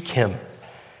seek Him.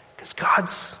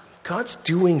 Because God's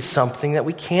doing something that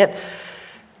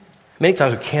many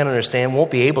times we can't understand, won't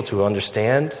be able to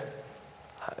understand.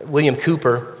 William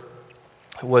Cowper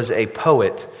was a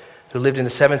poet who lived in the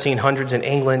 1700s in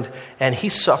England, and he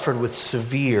suffered with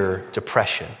severe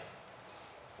depression,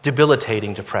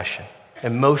 debilitating depression,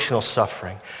 emotional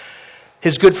suffering.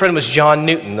 His good friend was John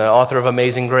Newton, the author of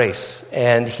Amazing Grace,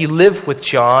 and he lived with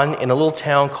John in a little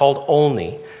town called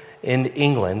Olney in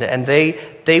England, and they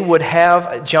would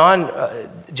have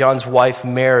John's wife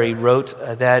Mary wrote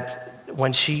that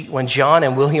when John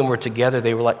and William were together,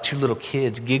 they were like two little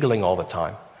kids giggling all the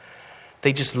time.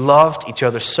 They just loved each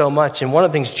other so much. And one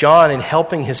of the things John, in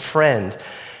helping his friend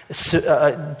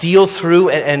deal through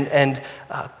and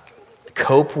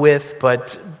cope with,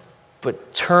 but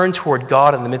turn toward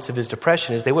God in the midst of his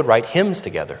depression, is they would write hymns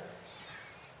together.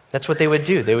 That's what they would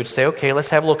do. They would say, okay,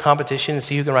 let's have a little competition and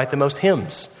see who can write the most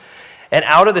hymns. And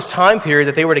out of this time period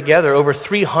that they were together, over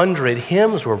 300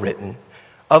 hymns were written,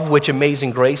 of which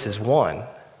Amazing Grace is one.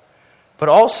 But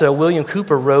also, William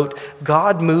Cowper wrote,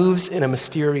 God moves in a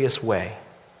mysterious way.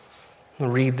 I'll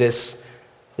read this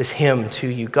hymn to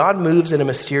you. God moves in a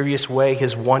mysterious way,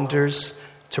 his wonders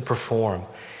to perform.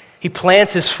 He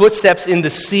plants his footsteps in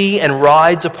the sea and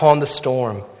rides upon the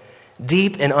storm.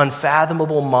 Deep in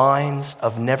unfathomable mines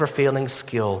of never-failing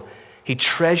skill, he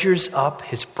treasures up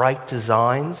his bright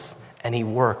designs, and he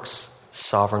works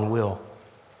sovereign will.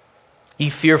 Ye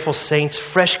fearful saints,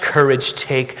 fresh courage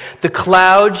take. The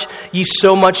clouds ye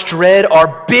so much dread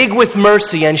are big with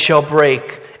mercy and shall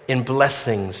break in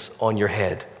blessings on your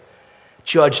head.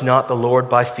 Judge not the Lord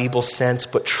by feeble sense,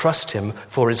 but trust him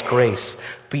for his grace.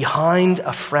 Behind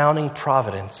a frowning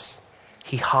providence,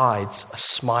 he hides a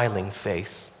smiling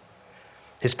face.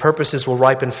 His purposes will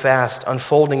ripen fast,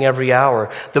 unfolding every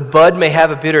hour. The bud may have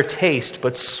a bitter taste,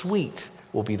 but sweet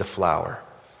will be the flower.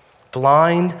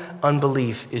 Blind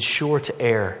unbelief is sure to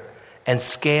err and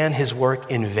scan his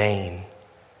work in vain.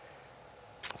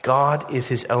 God is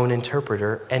his own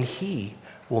interpreter, and he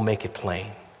will make it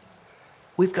plain.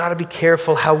 We've got to be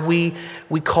careful how we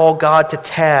call God to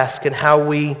task, and how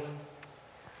we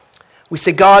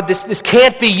say, God, this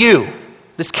can't be you.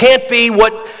 This can't be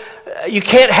what, you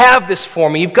can't have this for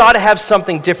me. You've got to have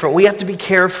something different. We have to be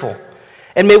careful.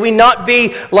 And may we not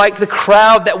be like the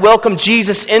crowd that welcomed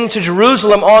Jesus into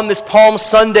Jerusalem on this Palm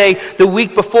Sunday, the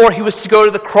week before he was to go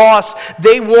to the cross.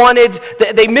 They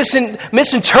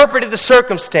misinterpreted the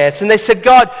circumstance, and they said,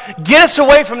 God, get us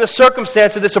away from the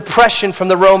circumstance of this oppression from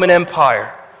the Roman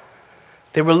Empire.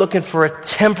 They were looking for a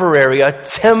temporal,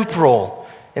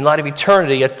 in light of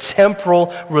eternity, a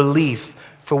temporal relief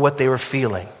for what they were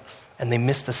feeling. And they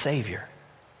missed the Savior.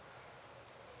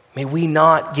 May we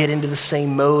not get into the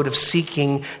same mode of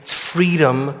seeking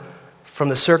freedom from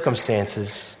the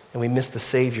circumstances, and we miss the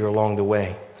Savior along the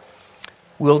way.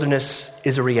 Wilderness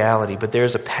is a reality, but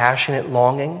there's a passionate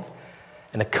longing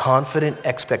and a confident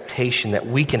expectation that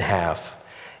we can have,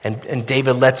 and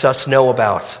David lets us know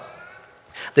about.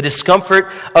 The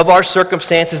discomfort of our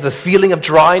circumstances, the feeling of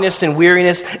dryness and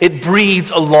weariness, it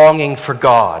breeds a longing for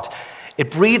God.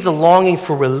 It breeds a longing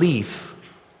for relief.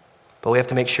 But we have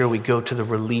to make sure we go to the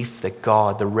relief that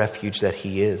God, the refuge that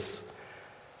he is.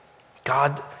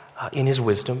 God, in his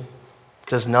wisdom,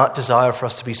 does not desire for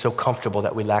us to be so comfortable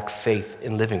that we lack faith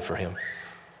in living for him.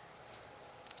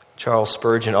 Charles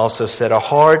Spurgeon also said, a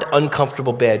hard,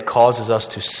 uncomfortable bed causes us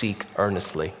to seek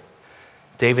earnestly.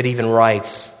 David even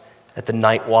writes, at the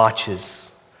night watches,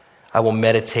 I will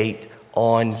meditate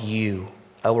on you.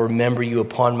 I will remember you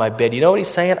upon my bed. You know what he's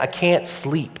saying? I can't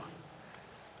sleep,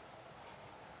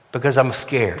 because I'm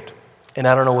scared and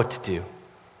I don't know what to do.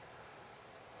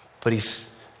 But he's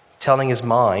telling his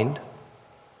mind,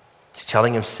 he's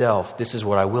telling himself, this is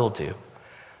what I will do.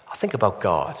 I'll think about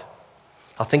God.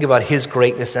 I'll think about his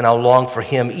greatness, and I'll long for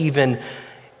him even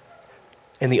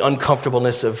in the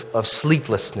uncomfortableness of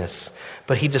sleeplessness.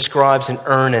 But he describes an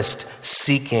earnest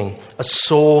seeking, a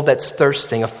soul that's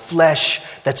thirsting, a flesh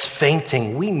that's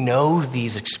fainting. We know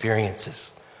these experiences.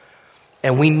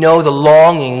 And we know the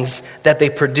longings that they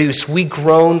produce. We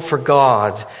groan for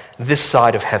God this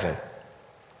side of heaven.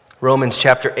 Romans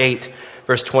chapter 8,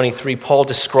 verse 23, Paul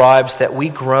describes that we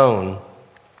groan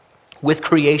with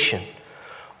creation.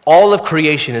 All of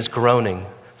creation is groaning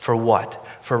for what?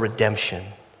 For redemption.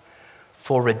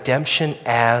 For redemption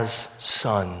as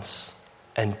sons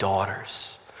and daughters.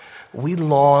 We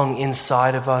long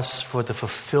inside of us for the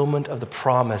fulfillment of the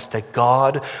promise that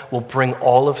God will bring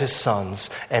all of his sons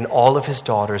and all of his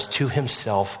daughters to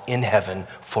himself in heaven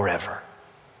forever.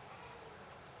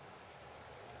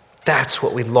 That's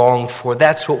what we long for.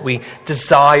 That's what we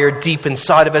desire deep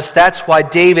inside of us. That's why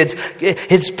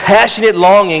his passionate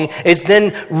longing is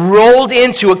then rolled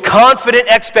into a confident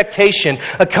expectation.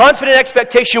 A confident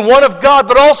expectation, one of God,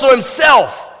 but also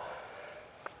himself.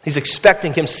 He's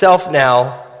expecting himself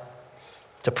now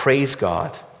to praise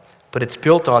God. But it's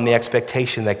built on the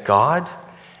expectation that God,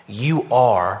 you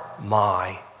are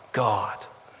my God.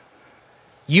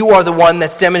 You are the one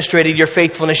that's demonstrated your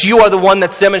faithfulness. You are the one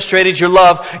that's demonstrated your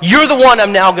love. You're the one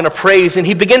I'm now going to praise. And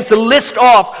he begins to list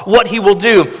off what he will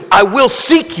do. I will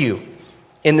seek you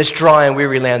in this dry and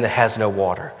weary land that has no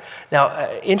water.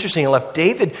 Now, interesting enough,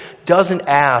 David doesn't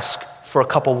ask for a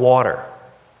cup of water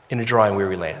in a dry and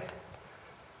weary land.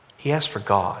 He asks for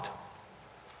God.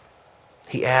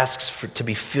 He asks to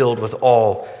be filled with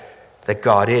all that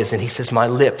God is. And he says, my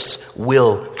lips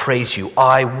will praise you.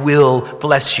 I will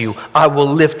bless you. I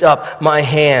will lift up my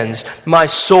hands. My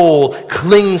soul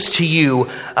clings to you.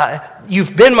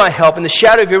 You've been my help. In the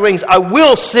shadow of your wings, I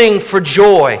will sing for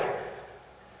joy.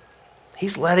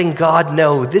 He's letting God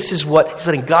know. He's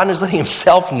letting God know. He's letting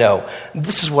himself know.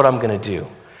 This is what I'm going to do.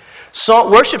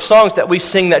 Worship songs that we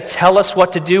sing that tell us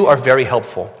what to do are very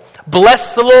helpful.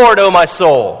 Bless the Lord, O my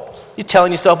soul. You're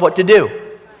telling yourself what to do.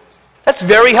 That's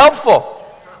very helpful.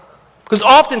 Because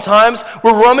oftentimes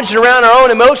we're rummaging around our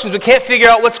own emotions. We can't figure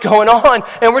out what's going on.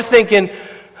 And we're thinking,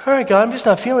 all right, God, I'm just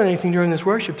not feeling anything during this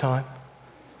worship time.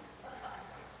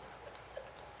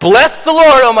 Bless the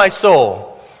Lord, O my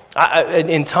soul.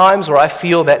 In times where I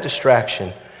feel that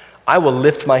distraction, I will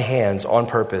lift my hands on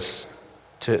purpose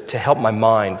to help my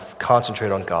mind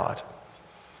concentrate on God.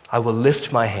 I will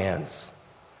lift my hands.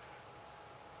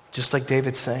 Just like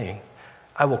David's saying,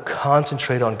 I will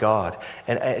concentrate on God.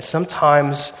 And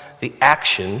sometimes the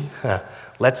action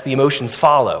lets the emotions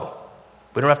follow.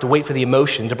 We don't have to wait for the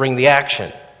emotion to bring the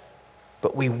action.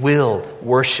 But we will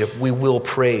worship. We will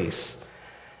praise.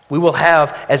 We will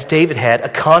have, as David had, a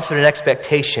confident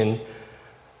expectation.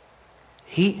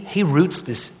 He roots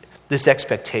this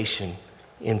expectation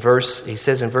he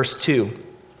says in verse 2,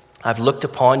 I've looked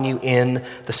upon you in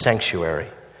the sanctuary,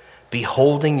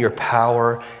 beholding your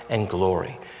power and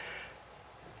glory.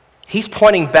 He's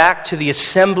pointing back to the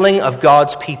assembling of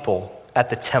God's people at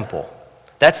the temple.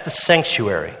 That's the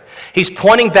sanctuary. He's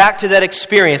pointing back to that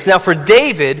experience. Now for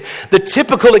David, the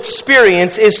typical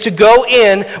experience is to go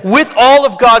in with all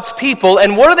of God's people.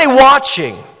 And what are they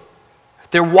watching?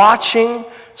 They're watching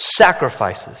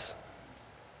sacrifices.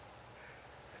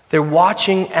 They're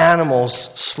watching animals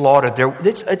slaughtered.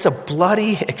 It's a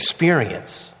bloody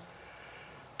experience.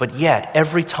 But yet,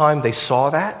 every time they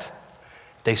saw that,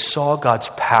 they saw God's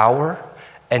power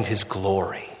and his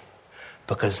glory.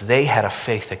 Because they had a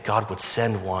faith that God would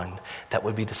send one that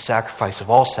would be the sacrifice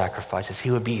of all sacrifices. He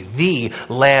would be the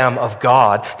Lamb of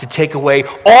God to take away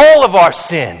all of our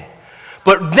sin.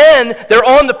 But then they're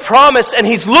on the promise and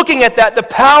he's looking at that, the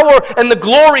power and the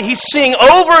glory. He's seeing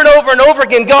over and over and over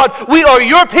again, God, we are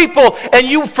your people and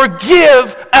you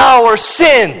forgive our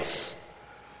sins.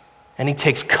 And he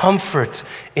takes comfort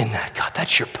in that. God,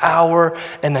 that's your power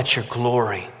and that's your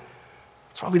glory.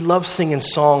 That's why we love singing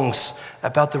songs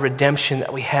about the redemption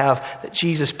that we have, that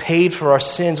Jesus paid for our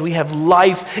sins. We have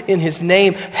life in his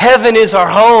name. Heaven is our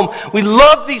home. We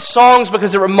love these songs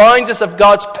because it reminds us of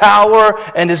God's power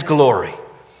and his glory.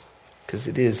 Because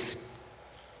it is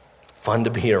fun to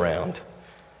be around.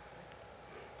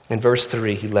 In verse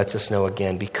 3, he lets us know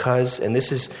again, because, and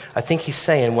this is, I think he's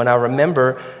saying, when I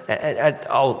remember, I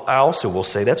also will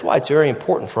say, that's why it's very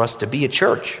important for us to be a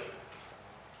church.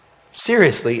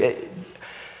 Seriously,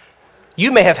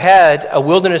 you may have had a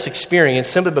wilderness experience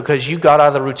simply because you got out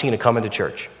of the routine of coming to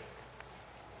church.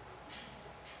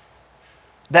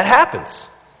 That happens.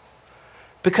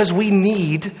 Because we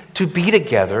need to be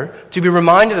together, to be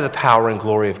reminded of the power and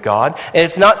glory of God. And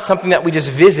it's not something that we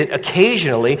just visit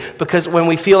occasionally, because when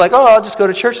we feel like, oh, I'll just go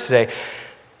to church today,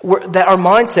 that our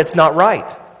mindset's not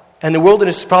right. And the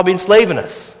wilderness is probably enslaving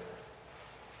us.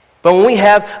 But when we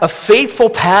have a faithful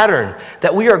pattern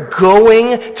that we are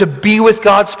going to be with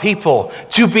God's people,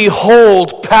 to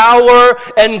behold power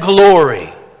and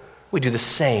glory, we do the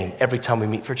same every time we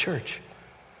meet for church.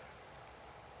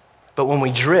 But when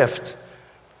we drift,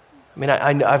 I mean,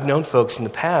 I've known folks in the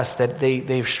past that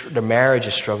their marriage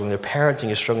is struggling, their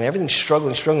parenting is struggling, everything's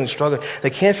struggling. They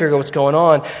can't figure out what's going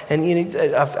on. And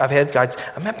I've had guys,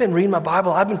 I've been reading my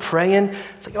Bible, I've been praying.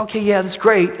 It's like, okay, yeah, that's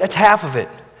great. That's half of it.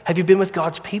 Have you been with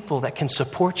God's people that can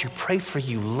support you, pray for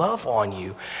you, love on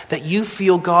you, that you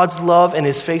feel God's love and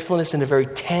His faithfulness in a very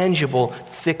tangible,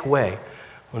 thick way?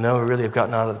 Well, no, we really have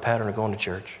gotten out of the pattern of going to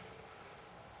church.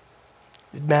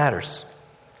 It matters.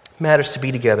 It matters to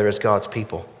be together as God's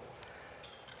people.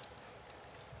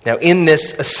 Now, in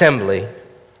this assembly,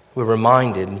 we're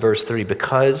reminded in verse 3,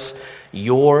 because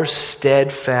your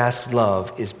steadfast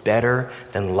love is better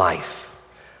than life,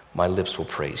 my lips will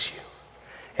praise you.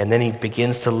 And then he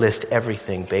begins to list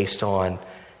everything based on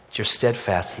your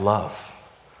steadfast love.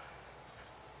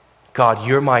 God,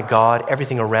 you're my God.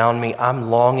 Everything around me, I'm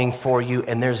longing for you,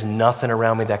 and there's nothing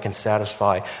around me that can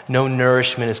satisfy. No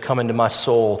nourishment has come into my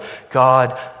soul.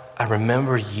 God, I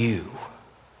remember you.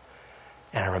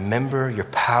 And I remember your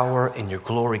power and your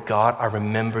glory. God, I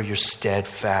remember your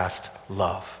steadfast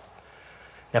love.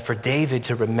 Now, for David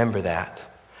to remember that,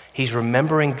 he's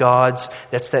remembering God's,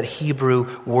 that's that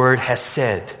Hebrew word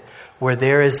hesed, where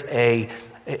there is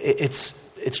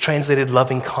it's translated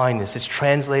loving kindness. It's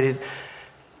translated,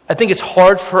 I think it's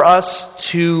hard for us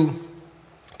to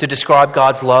describe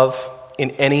God's love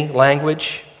in any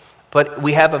language, but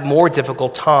we have a more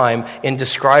difficult time in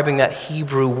describing that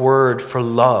Hebrew word for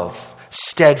love.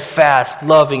 Steadfast,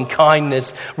 loving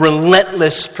kindness,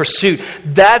 relentless pursuit.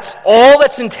 That's all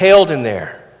that's entailed in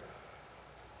there.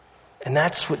 And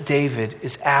that's what David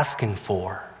is asking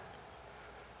for.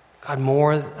 God,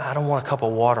 I don't want a cup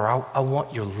of water. I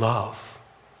want your love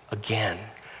again.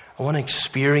 I want to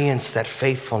experience that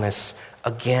faithfulness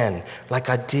again, like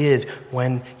I did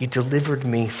when you delivered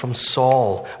me from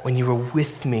Saul, when you were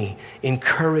with me in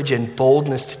courage and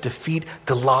boldness to defeat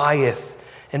Goliath,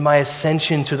 and my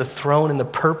ascension to the throne and the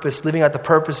purpose, living out the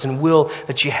purpose and will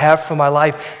that you have for my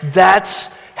life. That's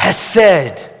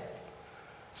hesed.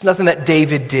 It's nothing that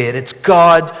David did. It's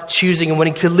God choosing. And when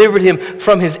he delivered him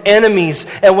from his enemies,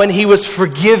 and when he was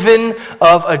forgiven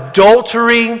of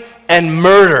adultery and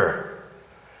murder,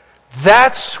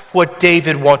 that's what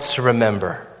David wants to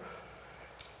remember.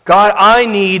 God, I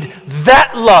need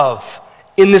that love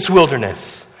in this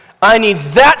wilderness. I need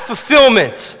that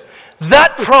fulfillment,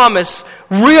 that promise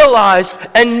realized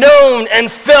and known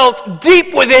and felt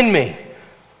deep within me.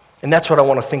 And that's what I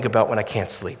want to think about when I can't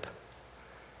sleep.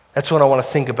 That's what I want to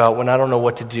think about when I don't know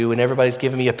what to do and everybody's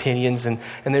giving me opinions and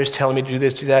they're just telling me to do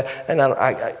this, do that. And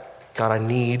God, I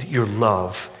need your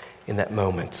love in that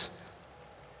moment.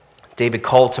 David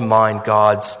called to mind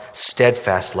God's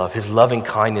steadfast love, his loving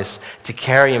kindness to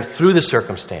carry him through the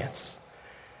circumstance,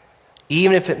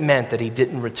 even if it meant that he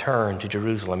didn't return to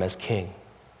Jerusalem as king.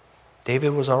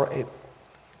 David was all right.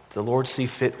 The Lord see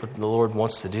fit what the Lord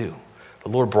wants to do. The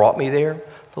Lord brought me there.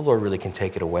 The Lord really can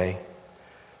take it away.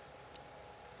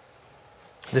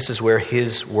 This is where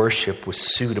his worship was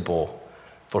suitable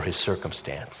for his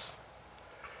circumstance.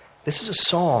 This is a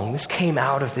song. This came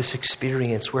out of this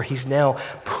experience where he's now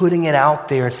putting it out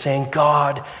there and saying,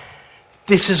 God,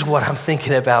 this is what I'm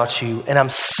thinking about you, and I'm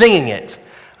singing it.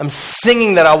 I'm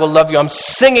singing that I will love you. I'm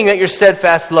singing that your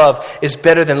steadfast love is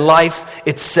better than life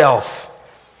itself.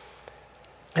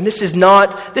 And this is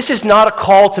not a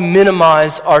call to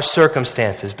minimize our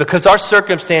circumstances, because our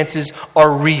circumstances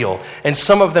are real, and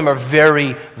some of them are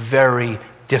very, very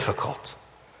difficult.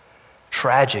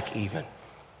 Tragic even,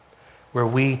 where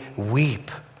we weep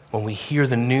when we hear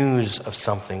the news of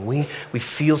something. We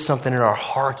feel something in our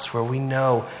hearts where we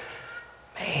know,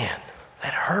 man,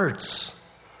 that hurts.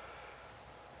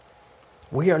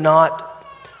 We're not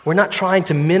trying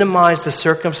to minimize the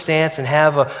circumstance and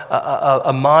have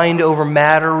a mind over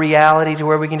matter reality to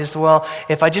where we can just, well,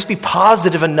 if I just be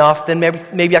positive enough, then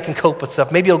maybe I can cope with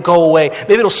stuff. Maybe it'll go away.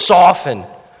 Maybe it'll soften.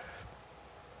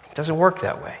 It doesn't work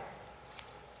that way.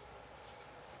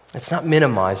 It's not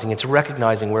minimizing. It's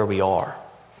recognizing where we are.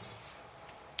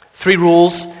 3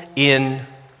 rules in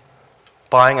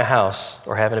buying a house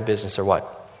or having a business are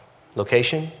what?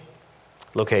 Location,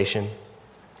 location,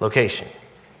 location.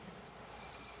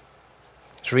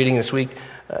 I was reading this week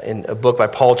in a book by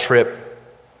Paul Tripp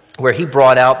where he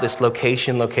brought out this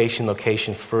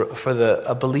location for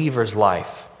a believer's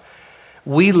life.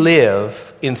 We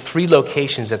live in 3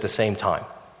 locations at the same time.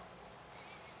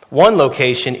 One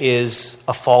location is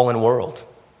a fallen world.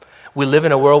 We live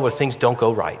in a world where things don't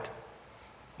go right.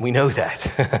 We know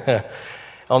that.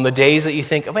 On the days that you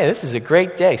think, oh man, this is a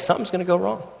great day, something's going to go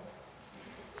wrong.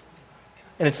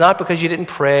 And it's not because you didn't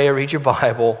pray or read your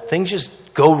Bible. Things just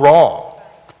go wrong.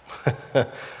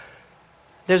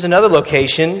 There's another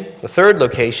location, the 3rd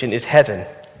location is heaven.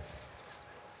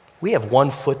 We have one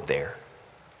foot there.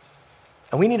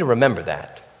 And we need to remember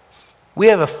that. We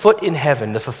have a foot in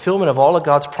heaven, the fulfillment of all of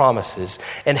God's promises.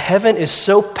 And heaven is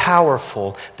so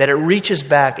powerful that it reaches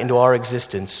back into our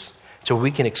existence so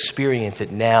we can experience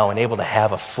it now and able to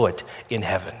have a foot in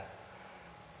heaven.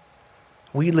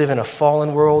 We live in a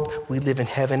fallen world. We live in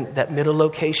heaven. That middle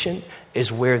location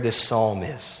is where this psalm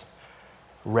is.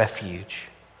 Refuge.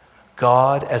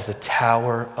 God as the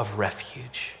tower of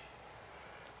refuge.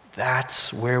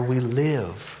 That's where we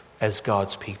live as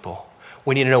God's people.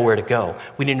 We need to know where to go.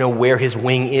 We need to know where his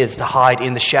wing is to hide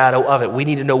in the shadow of it. We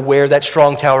need to know where that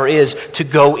strong tower is to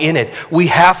go in it. We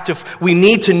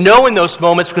need to know in those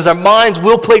moments because our minds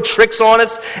will play tricks on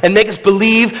us and make us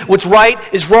believe what's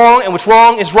right is wrong and what's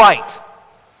wrong is right.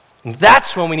 And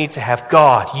that's when we need to have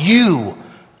God. You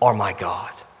are my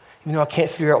God. Even though I can't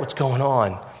figure out what's going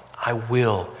on, I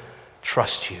will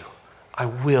trust you. I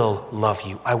will love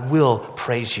you. I will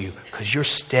praise you because your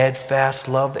steadfast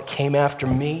love that came after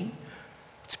me,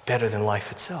 it's better than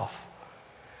life itself.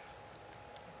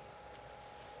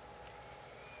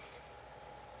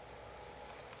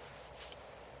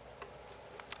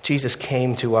 Jesus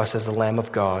came to us as the Lamb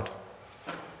of God.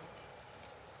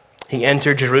 He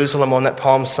entered Jerusalem on that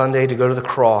Palm Sunday to go to the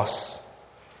cross,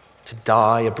 to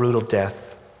die a brutal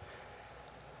death,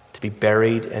 to be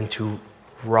buried, and to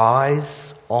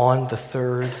rise on the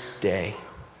third day.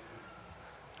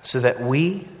 So that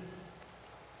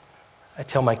I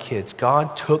tell my kids,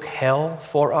 God took hell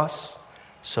for us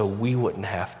so we wouldn't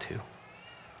have to.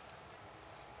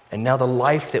 And now the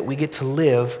life that we get to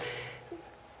live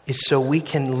is so we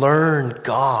can learn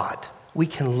God. We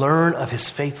can learn of his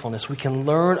faithfulness. We can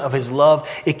learn of his love.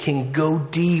 It can go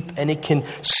deep and it can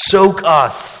soak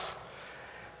us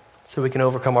so we can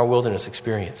overcome our wilderness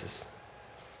experiences.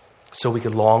 So we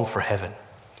can long for heaven.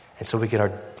 And so we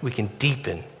can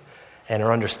deepen in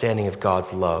our understanding of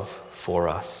God's love for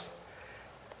us.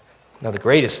 Now, the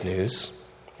greatest news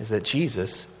is that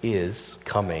Jesus is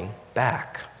coming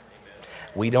back. Amen.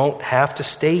 We don't have to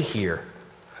stay here.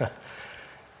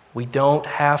 We don't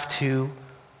have to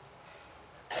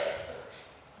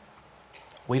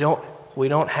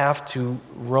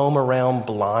roam around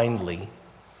blindly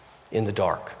in the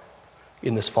dark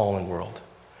in this fallen world.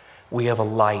 We have a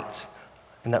light,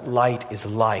 and that light is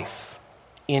life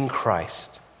in Christ.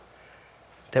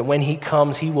 That when he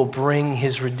comes, he will bring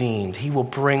his redeemed. He will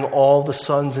bring all the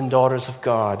sons and daughters of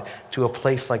God to a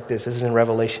place like this. This is in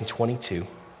Revelation 22.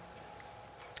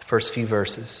 First few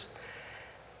verses.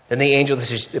 Then the angel,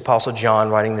 this is the Apostle John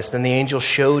writing this, then the angel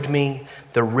showed me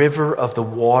the river of the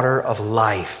water of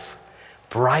life,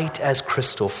 bright as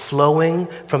crystal, flowing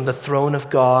from the throne of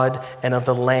God and of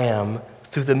the Lamb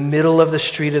through the middle of the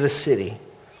street of the city.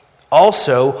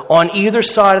 Also, on either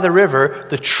side of the river,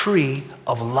 the tree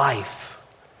of life,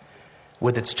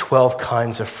 with its 12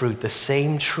 kinds of fruit, the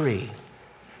same tree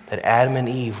that Adam and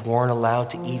Eve weren't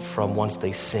allowed to eat from once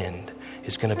they sinned,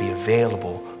 is going to be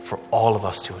available for all of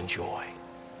us to enjoy.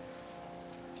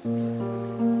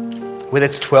 With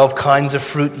its 12 kinds of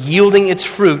fruit, yielding its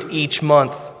fruit each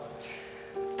month.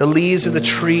 The leaves of the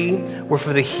tree were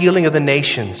for the healing of the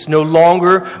nations. No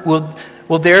longer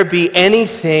will there be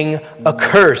anything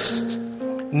accursed.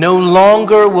 No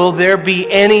longer will there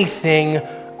be anything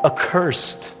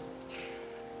accursed.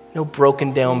 No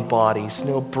broken down bodies,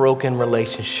 no broken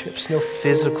relationships, no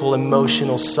physical,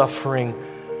 emotional suffering.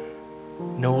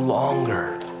 No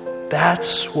longer.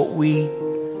 That's what we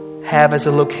have as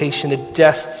a location,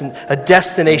 a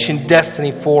destination,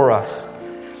 destiny for us.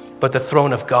 But the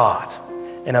throne of God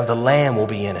and of the Lamb will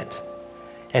be in it.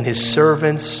 And his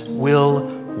servants will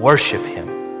worship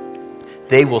him.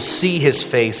 They will see his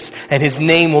face, and his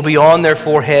name will be on their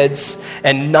foreheads,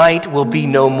 and night will be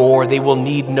no more. They will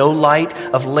need no light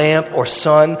of lamp or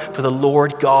sun, for the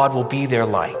Lord God will be their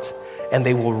light, and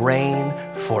they will reign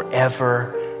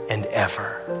forever and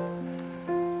ever.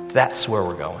 That's where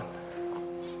we're going.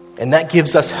 And that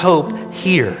gives us hope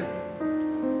here,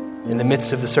 in the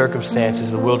midst of the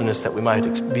circumstances, the wilderness that we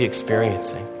might be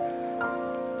experiencing.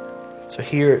 So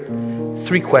here,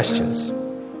 3 questions.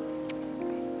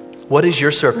 What is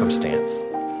your circumstance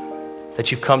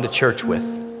that you've come to church with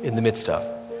in the midst of?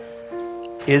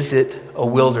 Is it a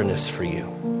wilderness for you?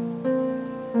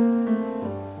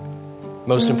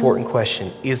 Most important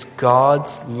question, is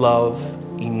God's love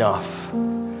enough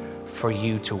for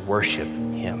you to worship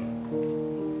him?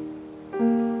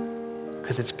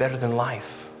 Because it's better than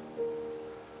life.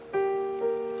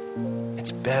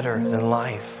 It's better than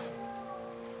life.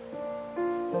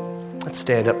 Let's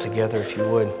stand up together if you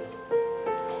would.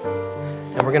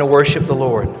 And we're going to worship the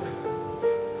Lord.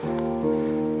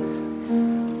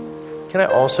 Can I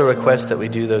also request that we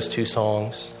do those 2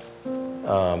 songs?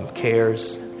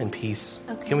 cares, and peace.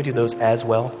 Okay. Can we do those as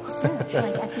well? Sure.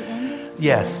 Like at the end?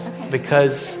 Yes, Okay.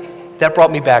 because that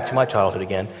brought me back to my childhood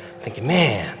again. Thinking,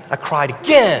 man, I cried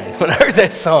again when I heard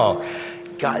that song.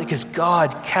 God, because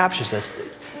God captures us.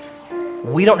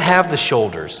 We don't have the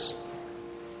shoulders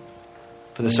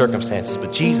for the circumstances,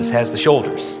 but Jesus has the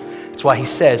shoulders. That's why he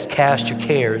says, cast your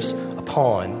cares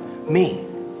upon me.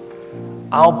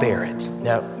 I'll bear it.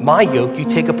 Now, my yoke you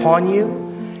take upon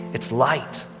you, it's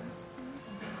light.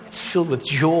 It's filled with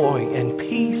joy and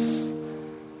peace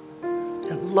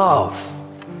and love.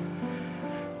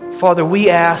 Father, we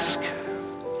ask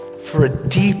for a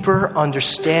deeper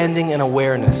understanding and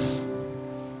awareness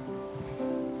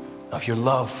of your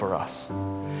love for us.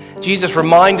 Jesus,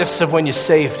 remind us of when you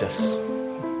saved us.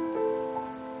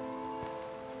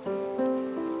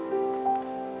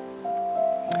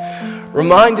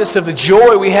 Remind us of the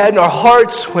joy we had in our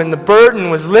hearts when the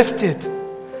burden was lifted.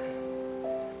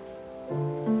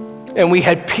 And we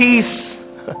had peace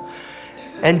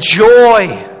and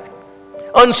joy,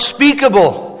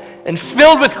 unspeakable and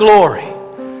filled with glory.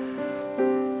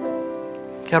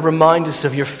 God, remind us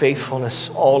of your faithfulness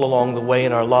all along the way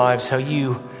in our lives, how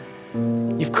you've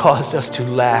caused us to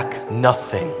lack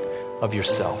nothing of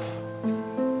yourself.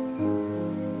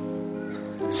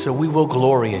 So we will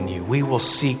glory in you. We will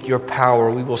seek your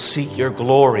power. We will seek your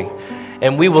glory.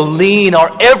 And we will lean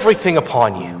our everything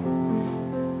upon you.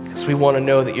 Because we want to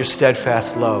know that your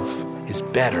steadfast love is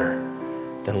better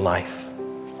than life.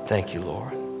 Thank you,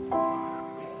 Lord.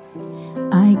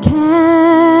 I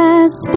cast